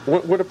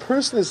 When a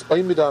person is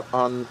oimid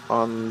on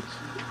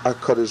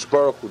HaKadosh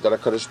Baruch Hu, that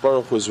HaKadosh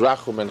Baruch Hu is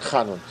Rachum and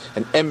Chanun,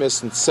 and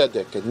Emes and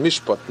Tzedek, and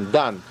Mishpat and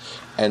Dan,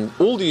 and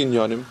all the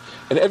inyanim,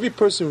 and every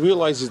person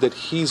realizes that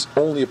he's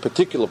only a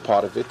particular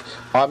part of it.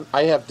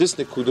 I have this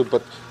nekuda,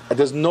 but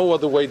there's no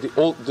other way.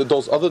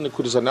 Those other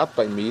nekudas are not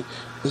by me,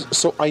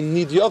 so I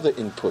need the other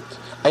input.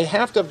 I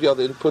have to have the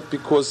other input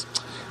because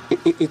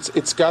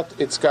it's got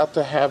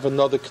to have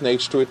another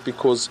knech to it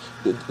because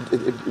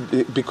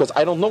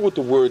I don't know what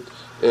the word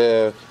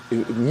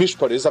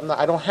mishpat is.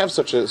 I don't have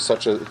such a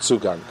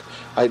zugang,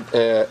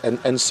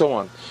 and so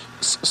on.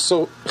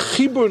 So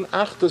chibur and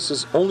achdus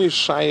is only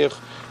shaykh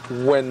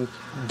when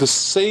the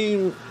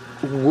same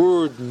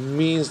word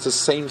means the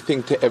same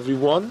thing to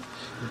everyone,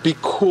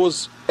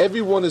 because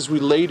everyone is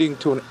relating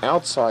to an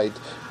outside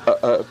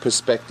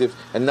perspective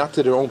and not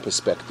to their own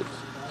perspective.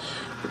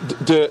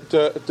 When we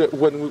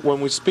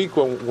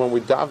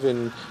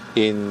daven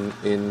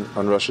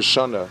on Rosh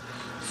Hashanah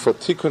for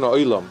Tikkun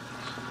Olam,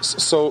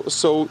 so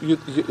you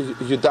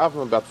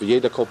daven about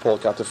V'yeda Kol Pol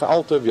Katef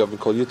Alta, V'yavim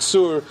Kol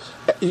Yitzur.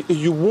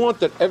 You want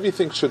that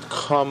everything should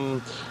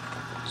come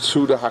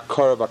to the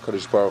Hakara of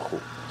HaKadosh Baruch Hu.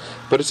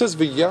 But it says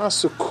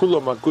V'yasu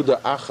Kulam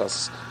Aguda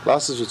Achas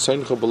Lasses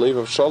V'tzayncha B'leiv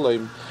of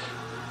Shalom.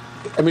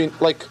 I mean,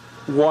 like,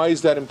 why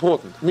is that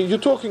important? I mean, you're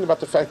talking about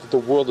the fact that the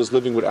world is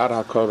living without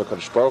HaKadosh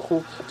HaKadosh Baruch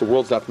Hu. The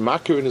world's not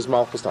makir in his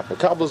malchus, not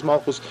makabel his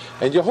malchus,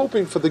 and you're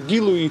hoping for the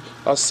gilui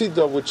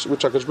asida, which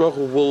HaKadosh Baruch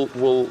Hu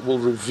will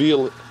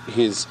reveal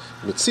his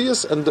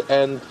mitzias,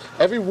 and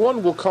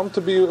everyone will come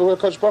to be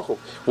HaKadosh Baruch Hu.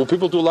 Will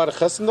people do a lot of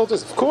chesed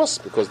notice? Of course,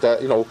 because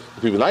that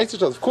people nice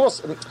each other. Of course.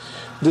 I mean,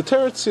 the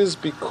teretz is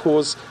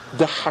because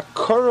the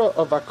hakara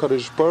of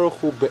HaKadosh Baruch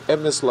Hu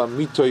be'emes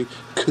lamitoy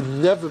could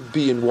never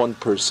be in one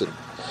person.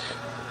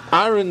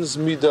 Aaron's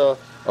midah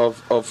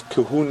of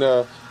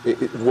kahuna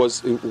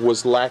was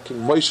lacking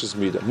Moshe's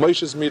midah.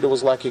 Moshe's midah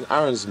was lacking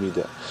Aaron's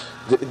midah.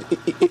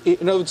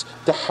 In other words,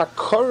 the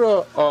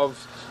hakara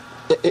of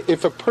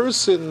if a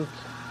person,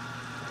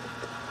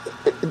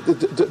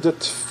 the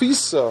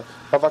tfisa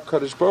of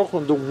HaKadosh Baruch Hu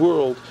in the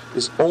world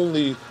is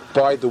only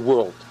by the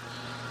world.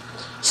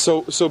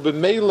 So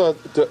b'meila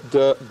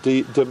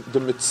the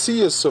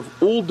mitzias of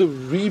all the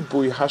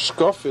ribui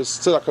hashkafis,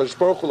 HaKadosh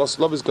Baruch Hu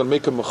Lasulav is going to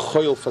make a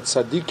mechoil for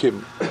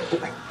tzadikim,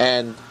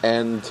 and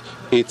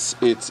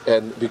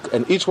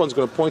each one's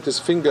going to point his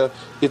finger.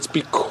 It's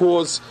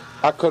because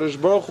HaKadosh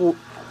Baruch Hu,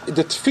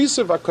 the tfis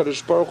of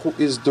HaKadosh Baruch Hu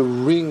is the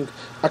ring.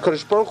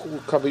 HaKadosh Baruch Hu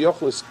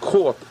Kaviyachol is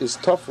caught, is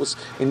tafus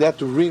in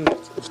that ring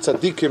of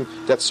tzadikim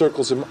that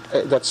circles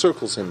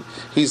him.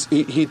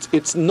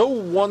 It's no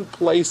one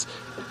place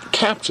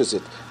captures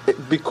it,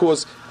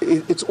 because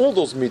it's all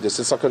those midas.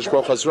 It's HaKadosh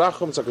Baruch Hu as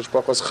Rachum, it's HaKadosh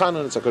Baruch Hu as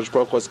Chanan, it's HaKadosh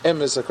Baruch Hu as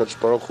Emes, HaKadosh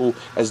Baruch Hu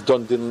as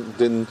Don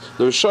Din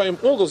L'Rishayim,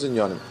 all those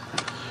inyanim.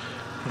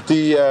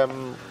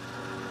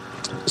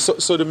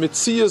 So the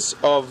mitzias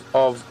of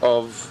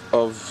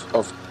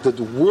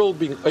the world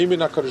being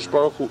Eimin HaKadosh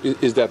Baruch Hu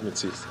is that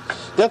mitzias.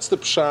 That's the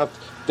pshat,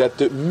 that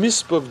the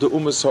mispah of the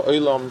Umas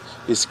HaOlam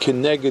is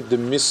keneged the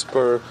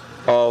mispah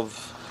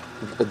of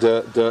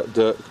the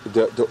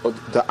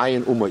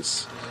Ayin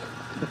Umais.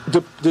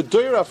 The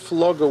Doira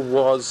Floga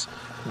was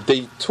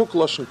they took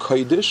Lashon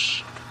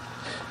Kodesh,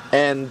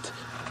 and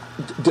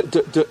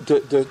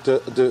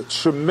the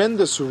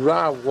tremendous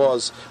Ra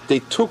was they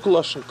took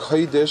Lashon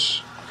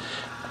Kodesh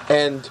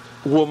and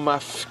were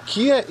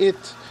mafkia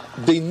it.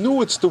 They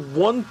knew it's the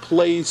one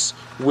place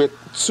where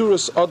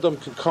Tzuras Adam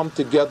can come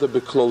together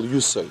b'klol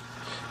Yusay.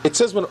 It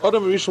says when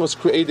Adam Rishon was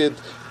created,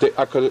 the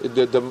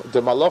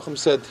Malachim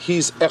said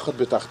he's echad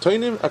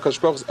b'tachtonim, HaKadosh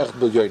Baruch Hu is echad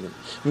b'yonim,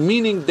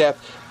 meaning that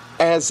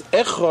as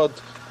echad,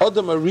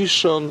 Adam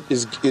Rishon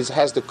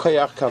has the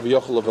koyach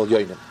kaviyachol of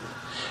elyonim,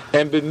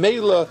 and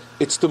b'meila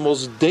it's the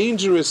most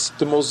dangerous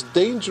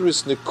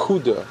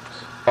nekuda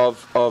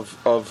of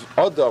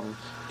Adam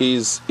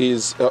is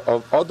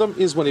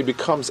when he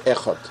becomes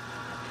echad.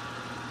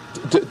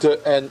 It's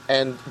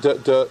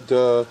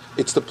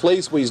the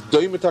place where he's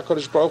doimet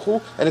HaKadosh Baruch Hu,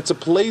 and it's a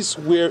place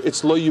where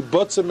it's lo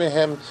yibotze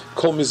mehem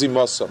kol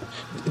mizimasam.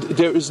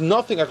 There is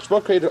nothing. HaKadosh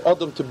Baruch Hu created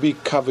Adam to be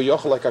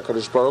kaviyach like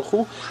HaKadosh Baruch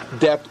Hu,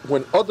 that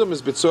when Adam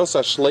is b'tzuras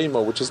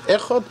hashleima, which is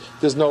echad,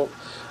 there's no.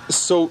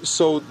 So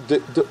the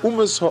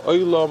Umas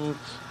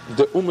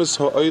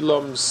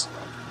Ha'olam's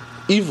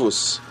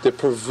Ivus, the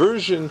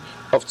perversion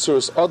of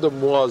Tzuras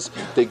Adam was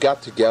they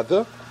got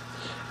together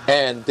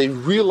and they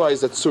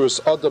realized that Tzuras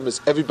Adam is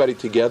everybody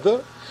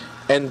together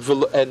and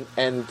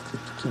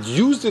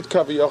used it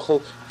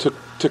Kaviyachol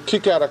to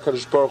kick out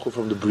HaKadosh Baruch Hu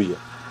from the Bria.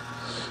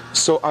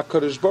 So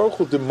HaKadosh Baruch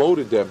Hu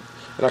demoted them,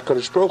 and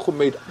HaKadosh Baruch Hu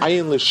made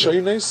Ayin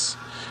L'Shoines,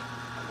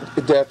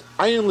 that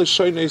Ayin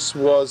L'Shoines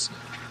was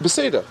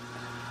Beseder.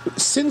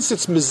 Since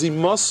it's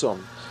Mezimasam,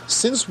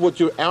 since what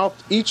you're out,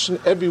 each and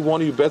every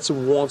one of you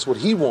Betzim wants what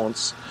he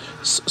wants,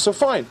 so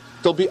fine.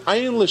 There'll be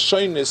Ayin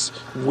L'Shoines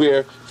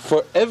where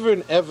forever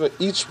and ever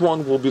each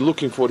one will be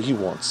looking for what he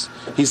wants.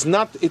 He's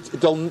not,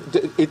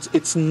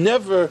 it's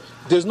never,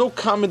 there's no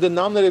common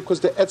denominator because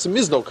the Etzim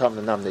is no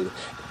common denominator.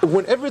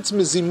 Whenever it's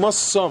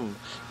Mezimasam,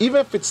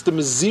 even if it's the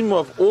mezima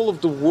of all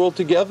of the world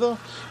together,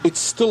 it's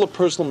still a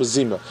personal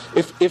mezima.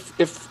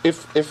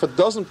 If a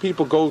dozen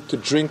people go to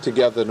drink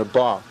together in a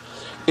bar,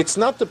 it's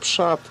not the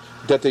pshat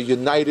that they're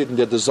united in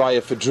their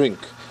desire for drink.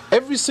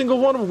 Every single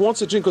one of them wants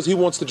to drink because he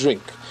wants to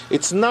drink.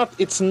 It's not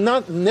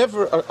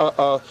never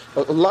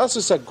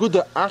Lasus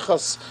Aguda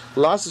Achas,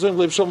 Lasus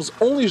Lev Shalom is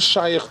only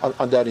Shaykh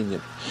on that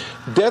Indian.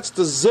 That's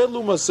the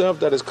Zelu Mazev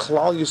that is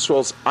Klal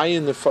Yisrael's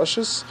Ayin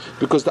Nefashis,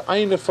 because the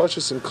Ayin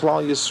Nefashis in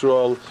Klal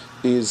Yisrael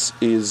is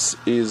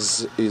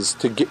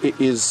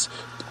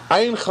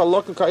Ayin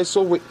Chalak and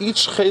Kaisol, where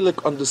each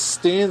Chalik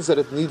understands that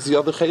it needs the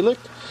other Chalik,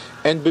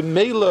 and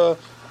B'meila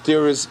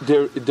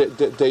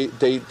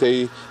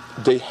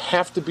they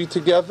have to be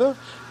together,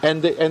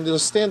 and they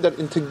understand that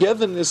in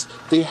togetherness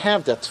they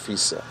have that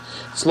tfisa.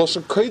 So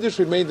Lashon Kodesh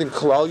remained in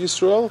Klal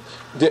Yisrael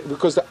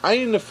because the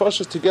Ayin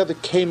Nefashos together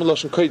came in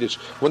Lashon Kodesh.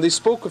 When they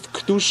spoke of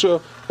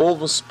Kedusha, all of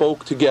them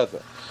spoke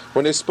together.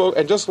 When they spoke,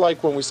 and just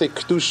like when we say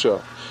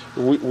Kedusha,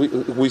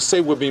 we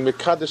say we're being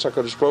Mekadesh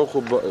HaKadosh Baruch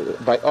Hu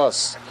by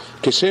us.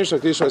 Keshem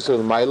Shakdish Yisrael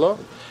L'mayla,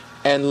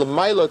 and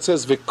L'mayla it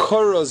says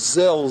V'kora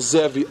zel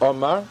zevi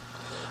omar.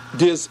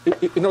 There's,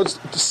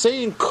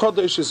 saying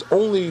Kaddish is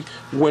only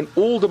when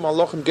all the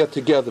Malachim get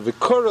together.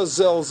 V'kora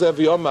zel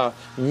zevi omar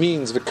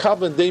means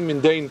V'kavan dein min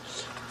dein.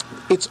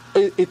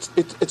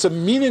 It's a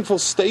meaningful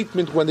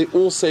statement when they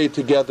all say it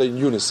together in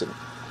unison.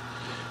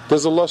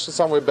 There's a lashon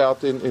somewhere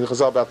about in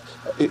Chazal about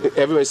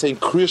everybody saying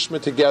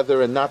Krishma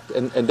together and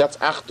that's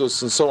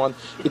Achdus and so on.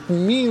 It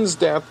means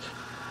that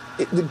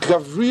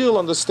Gavriel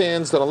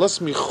understands that unless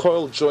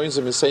Michael joins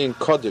him in saying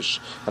Kaddish,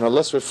 and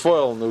unless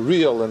Raphael and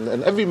Uriel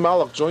and every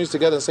Malach joins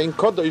together in saying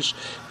Kaddish,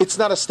 it's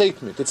not a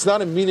statement. It's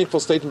not a meaningful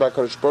statement by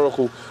Kadosh Baruch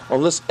Hu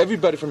unless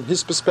everybody from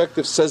his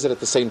perspective says it at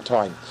the same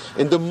time.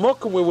 In the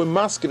Mokum where we're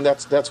masking,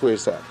 that's where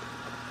it's at.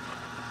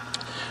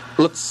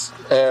 Let's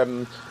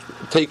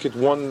take it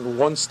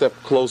one step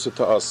closer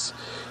to us.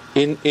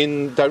 In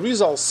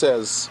Darizal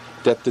says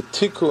that the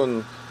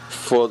tikkun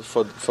for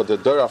the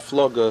Dora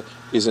Floga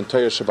is in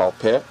Torah Shabal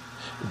Peh.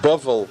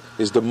 Bavel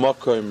is the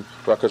Mokim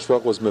where HaKadosh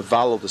Baruch Hu was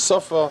Mevalel the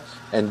Safa,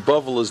 and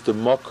Bavel is the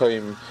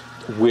Mokim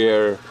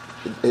where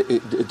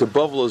the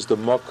Bavel is the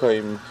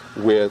Mokim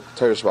where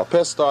Torah Shabal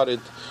Peh started.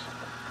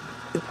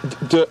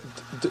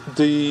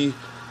 The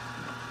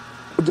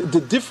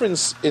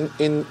difference in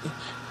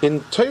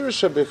Torah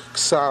Shabbat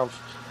Ksav,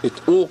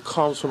 it all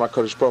comes from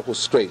HaKadosh Baruch Hu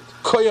straight.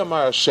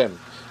 Koyamar Hashem,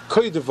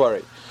 Koy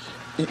Devarei.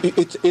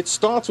 It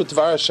starts with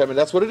Dvar Hashem, and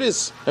that's what it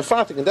is. In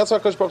fact, and that's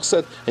what HaKadosh Baruch Hu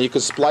said. And you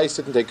can splice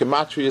it and take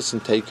gematrius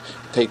and take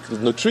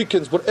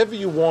nutricants, whatever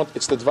you want.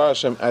 It's the Dvar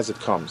Hashem as it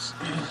comes.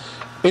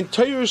 In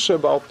Torah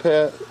Shabbat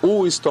Peh,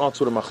 always starts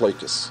with a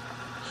machlokes.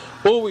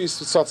 Always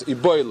starts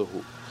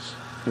iboilahu.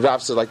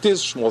 Rav says like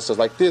this, Shmuel says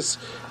like this.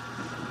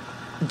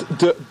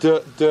 The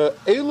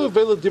Elu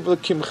Vela Dibla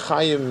Kim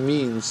Chayim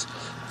means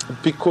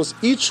because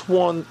each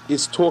one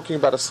is talking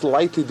about a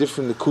slightly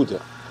different nekuda.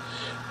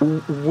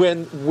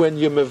 When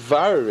you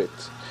mevarer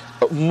it,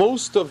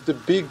 most of the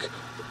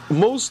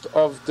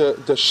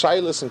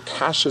shilas and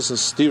kashas and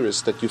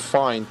stiras that you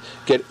find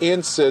get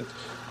answered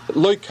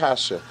loy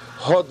kasha,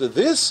 harder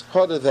this,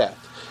 harder that.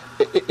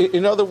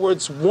 In other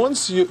words,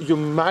 once you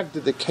magda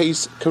the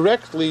case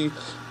correctly,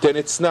 then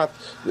it's not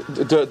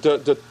the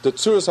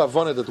tzuras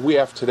havana that we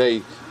have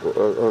today,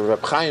 or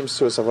Reb Chaim's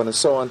tzuras havana and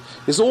so on,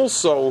 is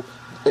also,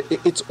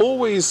 it's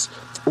always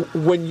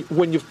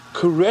when you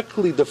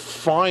correctly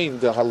define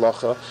the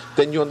halacha,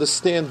 then you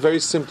understand very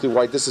simply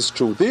why this is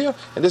true there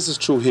and this is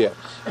true here.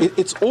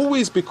 It's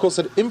always because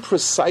of the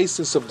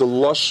impreciseness of the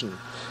lashon,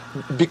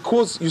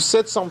 because you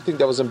said something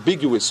that was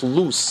ambiguous,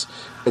 loose,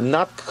 and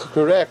not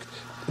correct.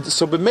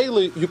 So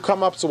b'meili you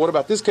come up. So what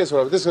about this case?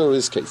 What about this case? Or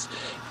this case?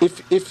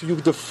 If you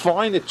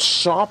define it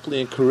sharply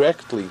and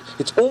correctly,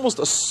 it's almost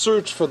a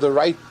search for the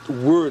right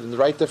word and the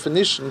right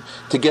definition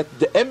to get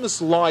the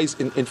emes lies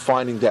in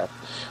finding that.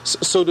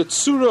 So the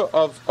tzura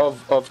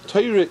of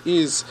Torah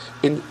is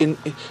in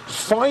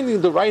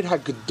finding the right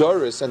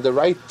hagdaris and the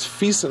right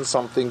tfis in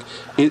something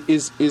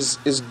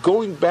is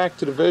going back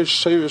to the very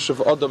shirish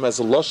of Adam as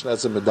a lashon,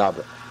 as a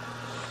medaber.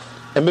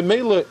 And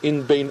b'meila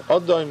in bein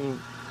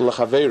Adam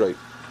l'chaveroi,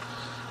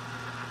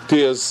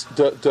 there's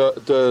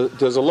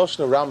a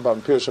Lashon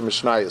Rambam, Pirush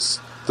HaMishnayos.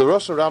 The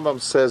Lashon Rambam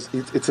says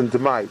it's in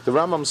Demai. The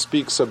Rambam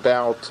speaks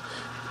about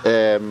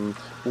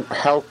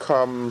how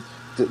come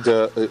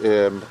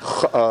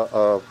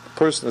a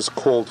person is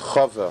called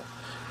Chava.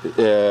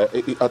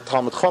 A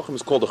Talmud Chacham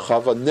is called a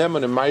Chava.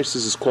 Neman and Maisis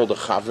is called a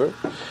Chaver.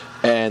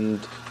 And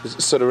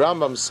so the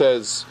Rambam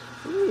says,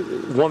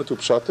 one or two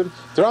pshatim.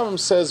 The Rambam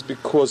says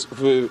because,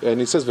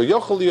 and he says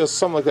v'yochel or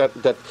something like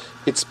that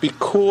it's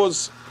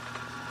because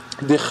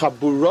the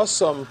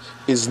chaburasam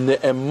is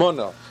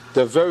ne'emona.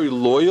 They're very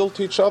loyal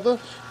to each other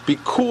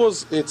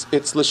because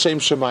it's l'shem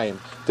shemayim.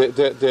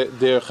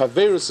 Their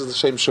chaverus is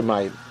l'shem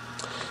shemayim.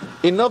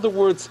 In other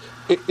words,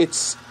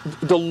 it's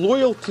the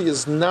loyalty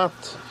is not.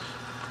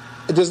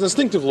 There's an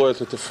instinctive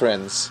loyalty to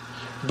friends,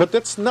 but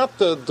that's not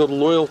the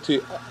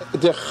loyalty.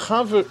 The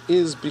chaver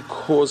is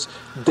because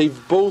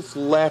they've both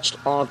latched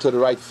onto the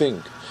right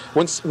thing.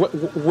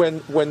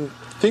 When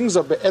things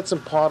are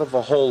be'etzem part of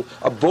a whole,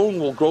 a bone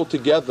will grow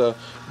together.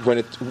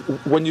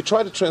 When you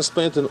try to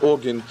transplant an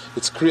organ,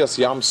 it's kriyas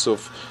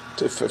yamsuf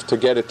to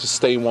get it to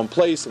stay in one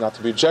place and not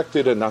to be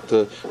ejected and not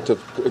to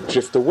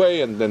drift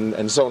away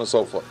and so on and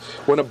so forth.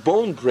 When a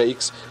bone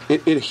breaks,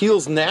 it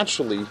heals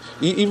naturally,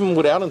 even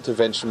without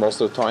intervention most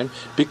of the time,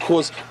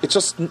 because it's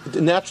just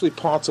naturally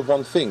parts of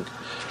one thing.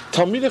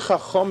 Talmidei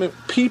Chachamim,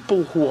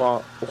 people who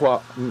are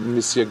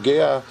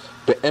misyagea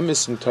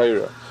be'emes in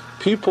Torah,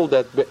 people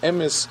that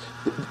be'emes,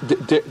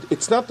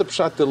 it's not the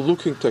pshat they're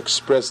looking to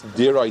express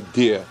their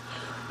idea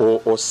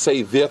or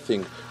say their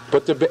thing,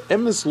 but the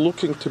be'em is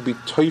looking to be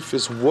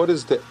toifis. What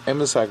is the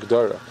emes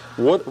hagdara?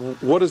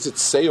 What does it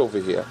say over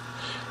here?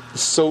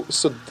 So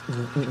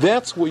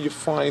that's where you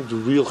find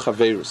real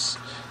chaverus.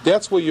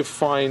 That's where you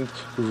find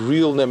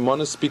real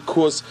nemanis,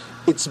 because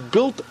it's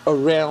built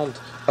around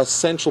a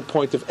central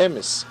point of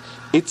emes.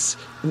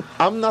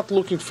 I'm not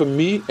looking for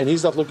me, and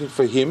he's not looking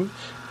for him.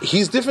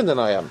 He's different than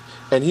I am,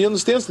 and he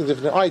understands things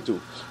different than I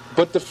do.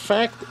 But the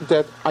fact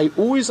that I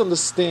always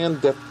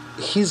understand that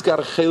he's got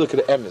a chelik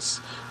of the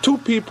emes. Two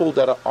people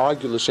that are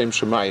argue l'shem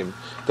shemayim,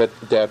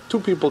 that two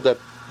people that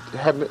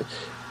have,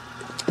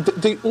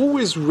 they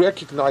always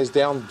recognize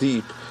down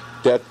deep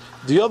that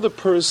the other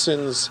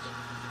person's,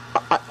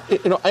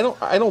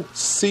 I don't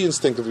see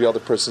instinctively the other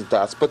person's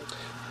doubts, but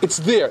it's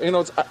there.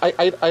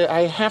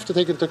 I have to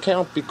take it into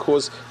account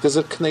because there's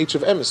a knetch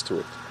of emes to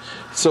it.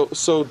 So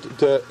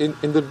in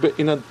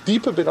a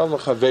deeper binyan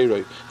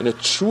chaverei, in a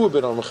truer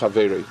binyan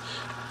chaverei,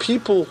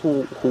 people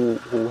who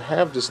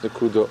have this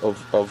nekuda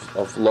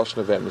of lashon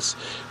of emes,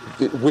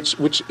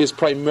 which is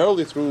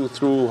primarily through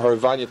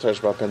Harvanya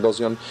Tashbap and those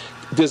young,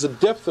 there's a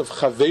depth of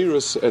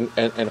chaverus and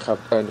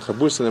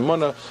chaburs and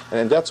emuna,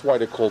 and that's why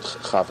they're called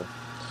chaver.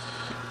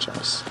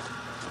 Cheers.